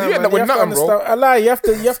talking about? You end up with nothing, bro. I lie. You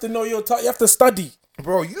have to know your you have to study,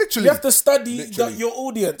 bro. You have to study your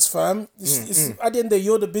audience, fam. It's, at the end of the day,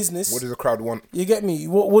 you're the business. What does the crowd want? You get me?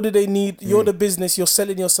 What do they need? You're the business. You're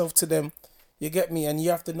selling yourself to them. You get me? And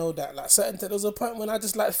you have to know that. Like there was a point when I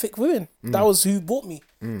just like thick women. That was who bought me.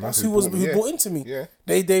 That's who bought into me. Yeah.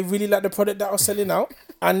 They really liked the product that I was selling out,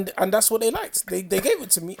 and that's what they liked. They gave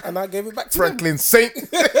it to me, and I gave it back to Franklin Saint.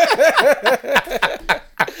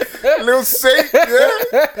 Little Saint,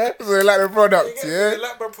 yeah. So they like the product, They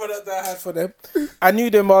like my product that I had for them. I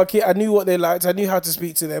knew their market. I knew what they liked. I knew how to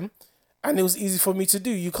speak to them, and it was easy for me to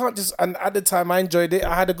do. You can't just. And at the time, I enjoyed it.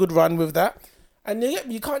 I had a good run with that. And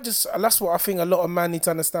you can't just. That's what I think a lot of men need to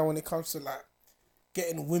understand when it comes to like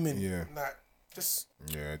getting women. Yeah. Like just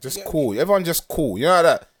cool. Everyone just cool. You know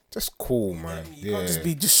that. Just cool, man. You can't just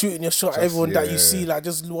be shooting your shot at everyone that you see, like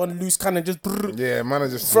just one loose cannon, just man, are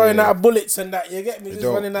just throwing out of bullets and that. You get me? Just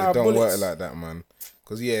running out of bullets. Don't work like that, man.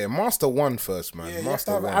 Because master one first, man. Yeah,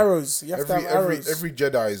 master you have to have arrows. You have to have arrows. Every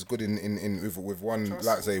Jedi is good in with one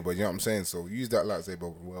lightsaber. You know what I'm saying? So use that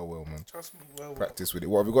lightsaber well, man. Trust me, well. Practice with it.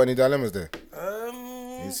 What have we got? Any dilemmas there?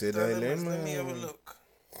 You said dilemmas. Let me have a look.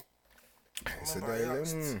 It's a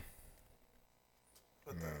dilemma.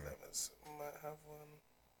 What dilemmas? Might have one.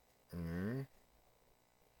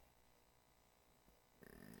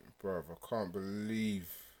 Bruv, I can't believe.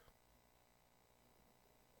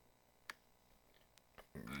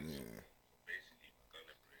 Basically, my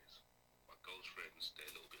dilemma is my girlfriends. They're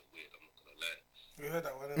a little bit weird. I'm not gonna lie. You heard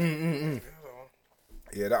that one? You heard that one?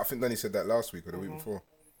 Yeah, I think Danny said that last week or the week before.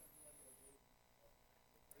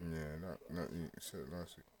 Yeah, that you said it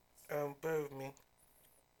last week. Bear with me.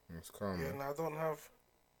 It's calm, man. No, I don't have.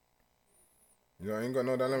 You ain't got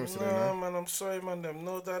no dilemmas today, no? Man, I'm sorry, man.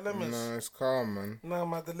 No dilemmas. No, it's calm, man. No,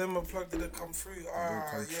 my dilemma plug didn't come through.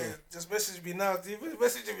 Just message me now.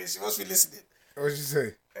 Message me. She must be listening. What'd she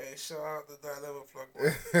say? Hey, shout out the dilemma plug,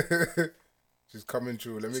 man. She's coming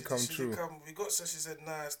true. Let me come true. We got so she said,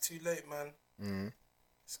 nah, it's too late, man.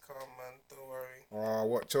 It's calm, man. Don't worry. Oh,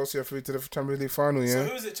 what? Chelsea are through to the Champions League final, yeah? So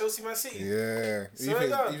who is it? Chelsea, Man City? Yeah. So you think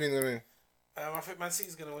gonna win? I think Man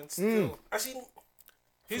City's gonna win still. Actually,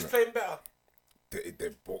 who's playing better? They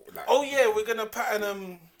both like. Oh yeah, we're gonna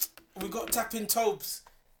pattern. We got Tapping Tobes.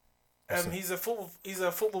 He's a football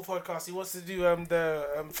podcast. He wants to do the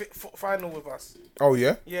final with us. Oh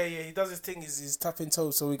yeah. Yeah. He does his thing. He's tapping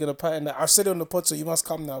toes. So we're gonna pattern that. I've said it on the pod, so you must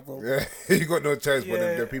come now, bro. Yeah, you got no choice.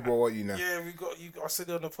 But the people want you now. Yeah, we got you. I said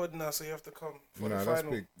it on the pod now, so you have to come for the final. That's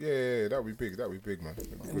big. Yeah, that'd be big. That'd be big, man.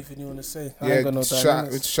 Anything you want to say? Yeah, I ain't got no shout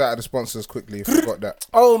out the sponsors quickly. If you got that.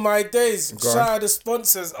 Oh my days! Shout out the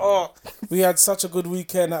sponsors. Oh, we had such a good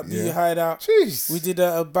weekend at Beauty Hideout. Jeez. We did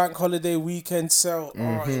a bank holiday weekend sale.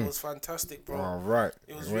 Oh, it was fantastic, bro. Oh, right.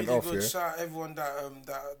 It was really good. Shout out everyone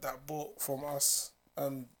that bought from us,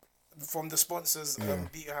 from the sponsors,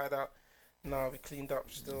 Beauty Hideout. Nah, we cleaned up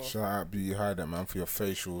still. Shout out Beauty Hideout, man, for your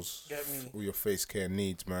facials. Get me. All your face care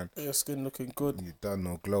needs, man. Your skin looking good. You done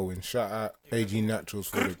no glowing. Shout out AG Naturals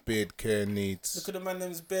for the beard care needs. Look at the man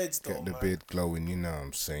them's beds though, Get the man. beard glowing, you know what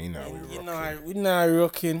I'm saying? You know how we rocking. We know how we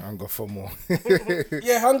rocking. Hunger for more.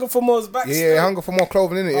 Yeah, Hunger for More's back. Yeah, still. hunger for more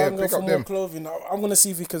clothing, innit? Yeah, Hunger pick for up more them. clothing. I'm gonna see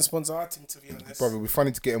if he can sponsor our thing, to be honest. Probably be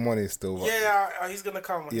funny to get him on here still. But Yeah, he's gonna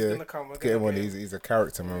come. He's yeah, gonna come. We're get him gonna on. get He's a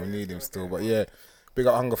character, man. We need him gonna still. get But him yeah, big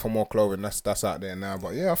up Hunger for more clothing. That's out there now.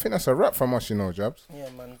 But yeah, I think that's a wrap from us, you know, Jabs. Yeah,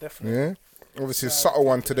 man, definitely. Yeah. Obviously, a subtle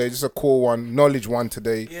one today, just a cool one, knowledge one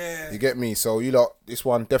today. Yeah. You get me? So you lot, this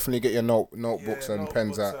one, definitely get your notebooks and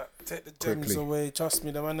pens out. Take the gems quickly. away. Trust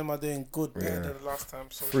me, the man them are doing good better than the last time.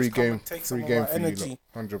 So Free just come game, and take free some game of our for you energy.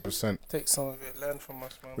 lot, 100%. Take some of it. Learn from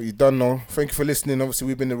us, man. But you done know. Thank you for listening. Obviously,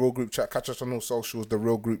 we've been the Real Group Chat. Catch us on all socials, the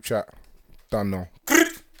Real Group Chat. Done know.